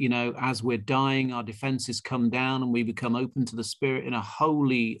sense that, you know, as we're dying, our defenses come down and we become open to the Spirit in a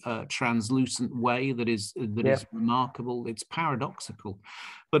holy, translucent way that is remarkable. It's paradoxical.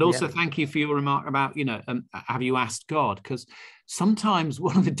 But also, thank you for your remark about, you know, have you asked God? Because sometimes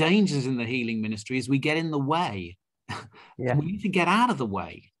one of the dangers in the healing ministry is we get in the way. We need to get out of the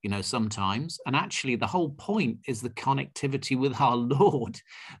way, you know, sometimes. And actually, the whole point is the connectivity with our Lord,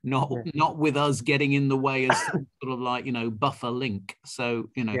 not with us getting in the way as sort of like, you know, buffer link. So,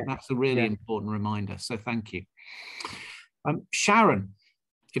 you know, that's a really important reminder. So thank you. Sharon,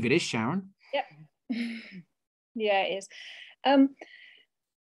 if it is Sharon. Yep. Yeah, it is.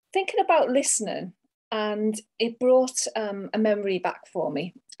 Thinking about listening, and it brought a memory back for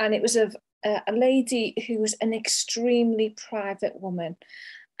me. And it was of a lady who was an extremely private woman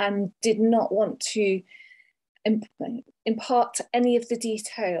and did not want to impart any of the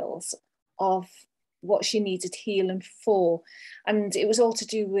details of what she needed healing for. And it was all to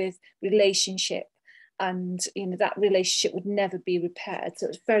do with relationship, and, you know, that relationship would never be repaired. So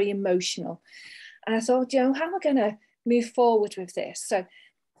it was very emotional. And I thought, you know, how am I going to move forward with this? So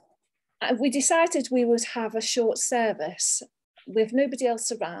we decided we would have a short service with nobody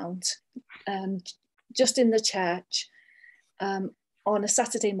else around, just in the church, on a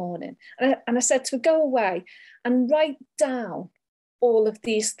Saturday morning. And I said to her, go away and write down all of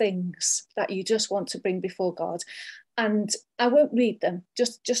these things that you just want to bring before God. And I won't read them,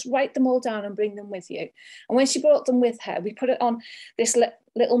 just write them all down and bring them with you. And when she brought them with her, we put it on this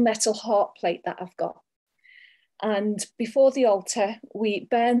little metal heart plate that I've got. And before the altar, we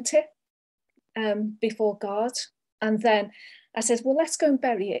burnt it before God. And then I said, well, let's go and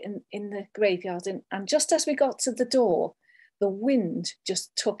bury it in the graveyard. And just as we got to the door, the wind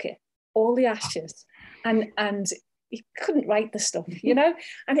just took it, all the ashes. And he couldn't write the stuff, you know,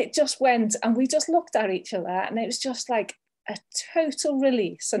 and it just went, and we just looked at each other, and it was just like a total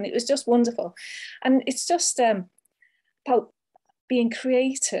release, and it was just wonderful. And it's just about being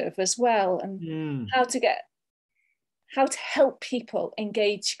creative as well, and how to help people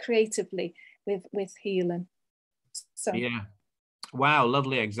engage creatively with healing. So yeah, wow,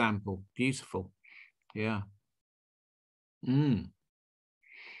 lovely example, beautiful. Yeah.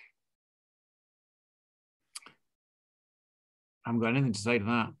 I haven't got anything to say to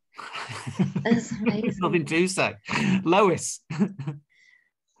that. That's amazing. Nothing to say. Lois.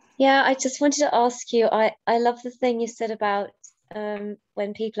 Yeah, I just wanted to ask you, I love the thing you said about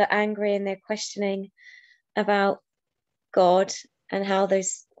when people are angry and they're questioning about God and how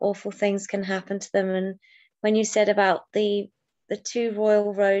those awful things can happen to them. And when you said about the two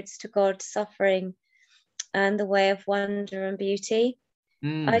royal roads to God, suffering and the way of wonder and beauty,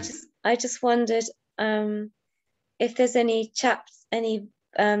 I just wondered if there's any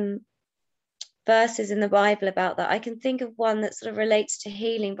verses in the Bible about that. I can think of one that sort of relates to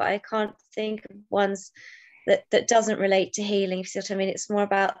healing, but I can't think of ones that doesn't relate to healing, if you see what I mean. It's more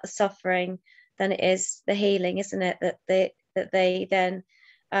about the suffering than it is the healing, isn't it? That they then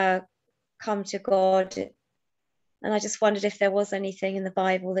come to God. And I just wondered if there was anything in the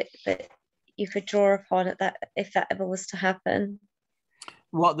Bible that you could draw upon at that, if that ever was to happen.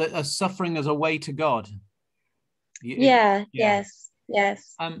 what the suffering as a way to God. Yeah. Yes.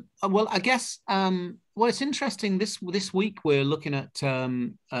 Well, I guess. Well, it's interesting. This week we're looking at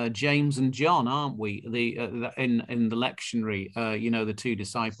James and John, aren't we? In the lectionary, the two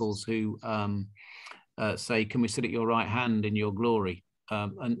disciples who say, "Can we sit at your right hand in your glory?"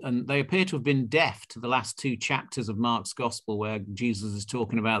 And they appear to have been deaf to the last two chapters of Mark's Gospel, where Jesus is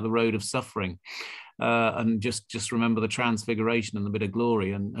talking about the road of suffering. And just remember the transfiguration and the bit of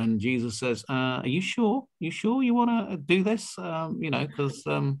glory. And Jesus says, are you sure? You sure you want to do this? Because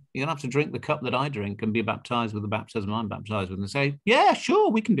you're going to have to drink the cup that I drink and be baptized with the baptism I'm baptized with. And they say, yeah,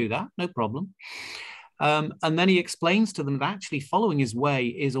 sure, we can do that. No problem. And then he explains to them that actually following his way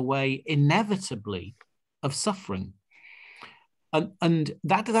is a way inevitably of suffering. And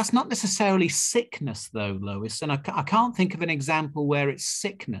that's not necessarily sickness, though, Lois. And I can't think of an example where it's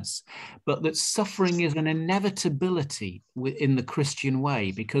sickness, but that suffering is an inevitability in the Christian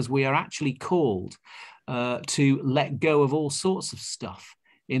way, because we are actually called to let go of all sorts of stuff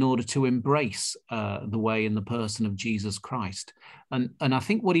in order to embrace the way in the person of Jesus Christ. And I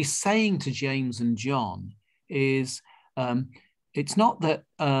think what he's saying to James and John is, it's not that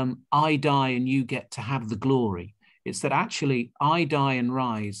I die and you get to have the glory. It's that actually I die and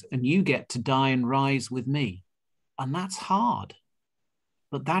rise and you get to die and rise with me. And that's hard,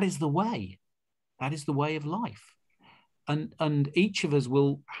 but that is the way. That is the way of life. And each of us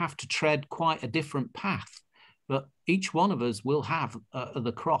will have to tread quite a different path, but each one of us will have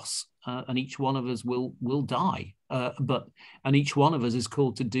the cross and each one of us will die. And each one of us is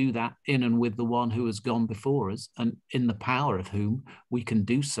called to do that in and with the one who has gone before us, and in the power of whom we can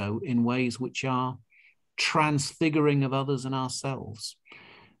do so in ways which are transfiguring of others and ourselves.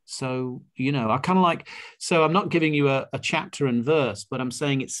 So, I kind of like, so I'm not giving you a chapter and verse, but I'm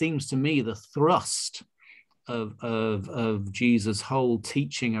saying it seems to me the thrust of Jesus' whole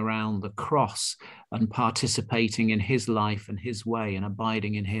teaching around the cross and participating in his life and his way and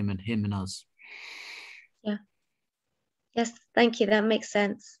abiding in him and him in us. Yeah. Yes, thank you. That makes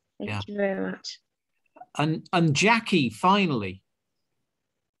sense. Thank you very much. And Jackie, finally.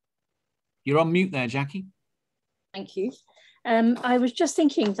 You're on mute there, Jackie. Thank you. I was just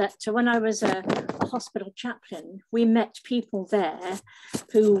thinking that when I was a hospital chaplain, we met people there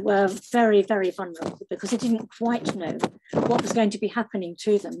who were very, very vulnerable because they didn't quite know what was going to be happening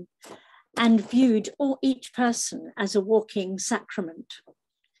to them, and viewed each person as a walking sacrament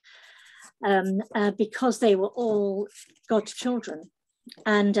because they were all God's children.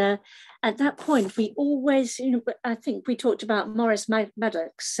 And at that point, we always, I think we talked about Maurice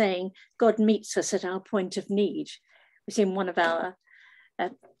Maddox saying, God meets us at our point of need. It was in one of our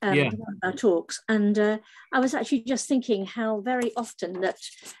talks. And I was actually just thinking how very often that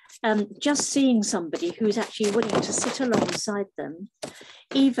just seeing somebody who's actually willing to sit alongside them,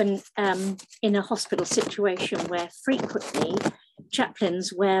 even in a hospital situation where frequently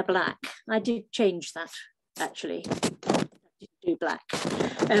chaplains wear black. I did change that, actually. Do black,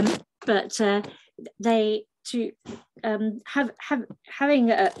 but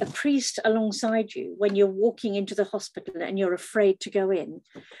having a priest alongside you when you're walking into the hospital and you're afraid to go in,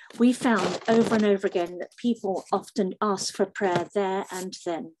 we found over and over again that people often ask for prayer there and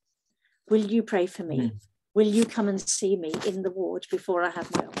then. Will you pray for me? Will you come and see me in the ward before I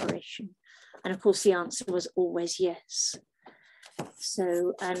have my operation? And of course the answer was always yes.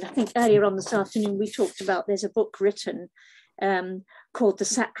 So, and I think earlier on this afternoon we talked about, there's a book written called The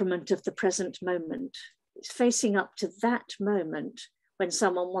Sacrament of the Present Moment. It's facing up to that moment when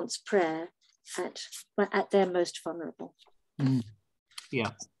someone wants prayer at their most vulnerable.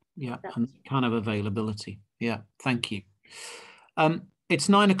 Yeah, and kind of availability. Yeah, thank you. It's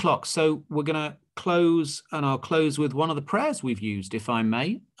 9 o'clock, so we're going to close, and I'll close with one of the prayers we've used, if I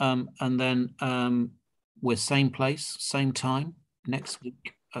may, and then we're same place, same time next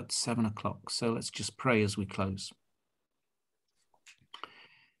week at 7 o'clock. So let's just pray as we close.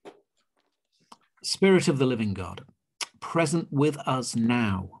 Spirit of the living God, present with us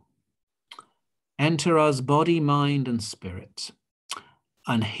now, enter us body, mind, and spirit,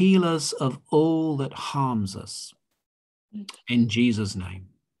 and heal us of all that harms us. In Jesus' name.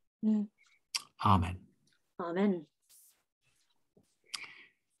 Amen. Amen.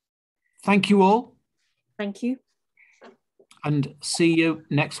 Thank you all. Thank you. And see you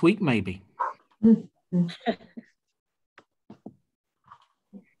next week, maybe.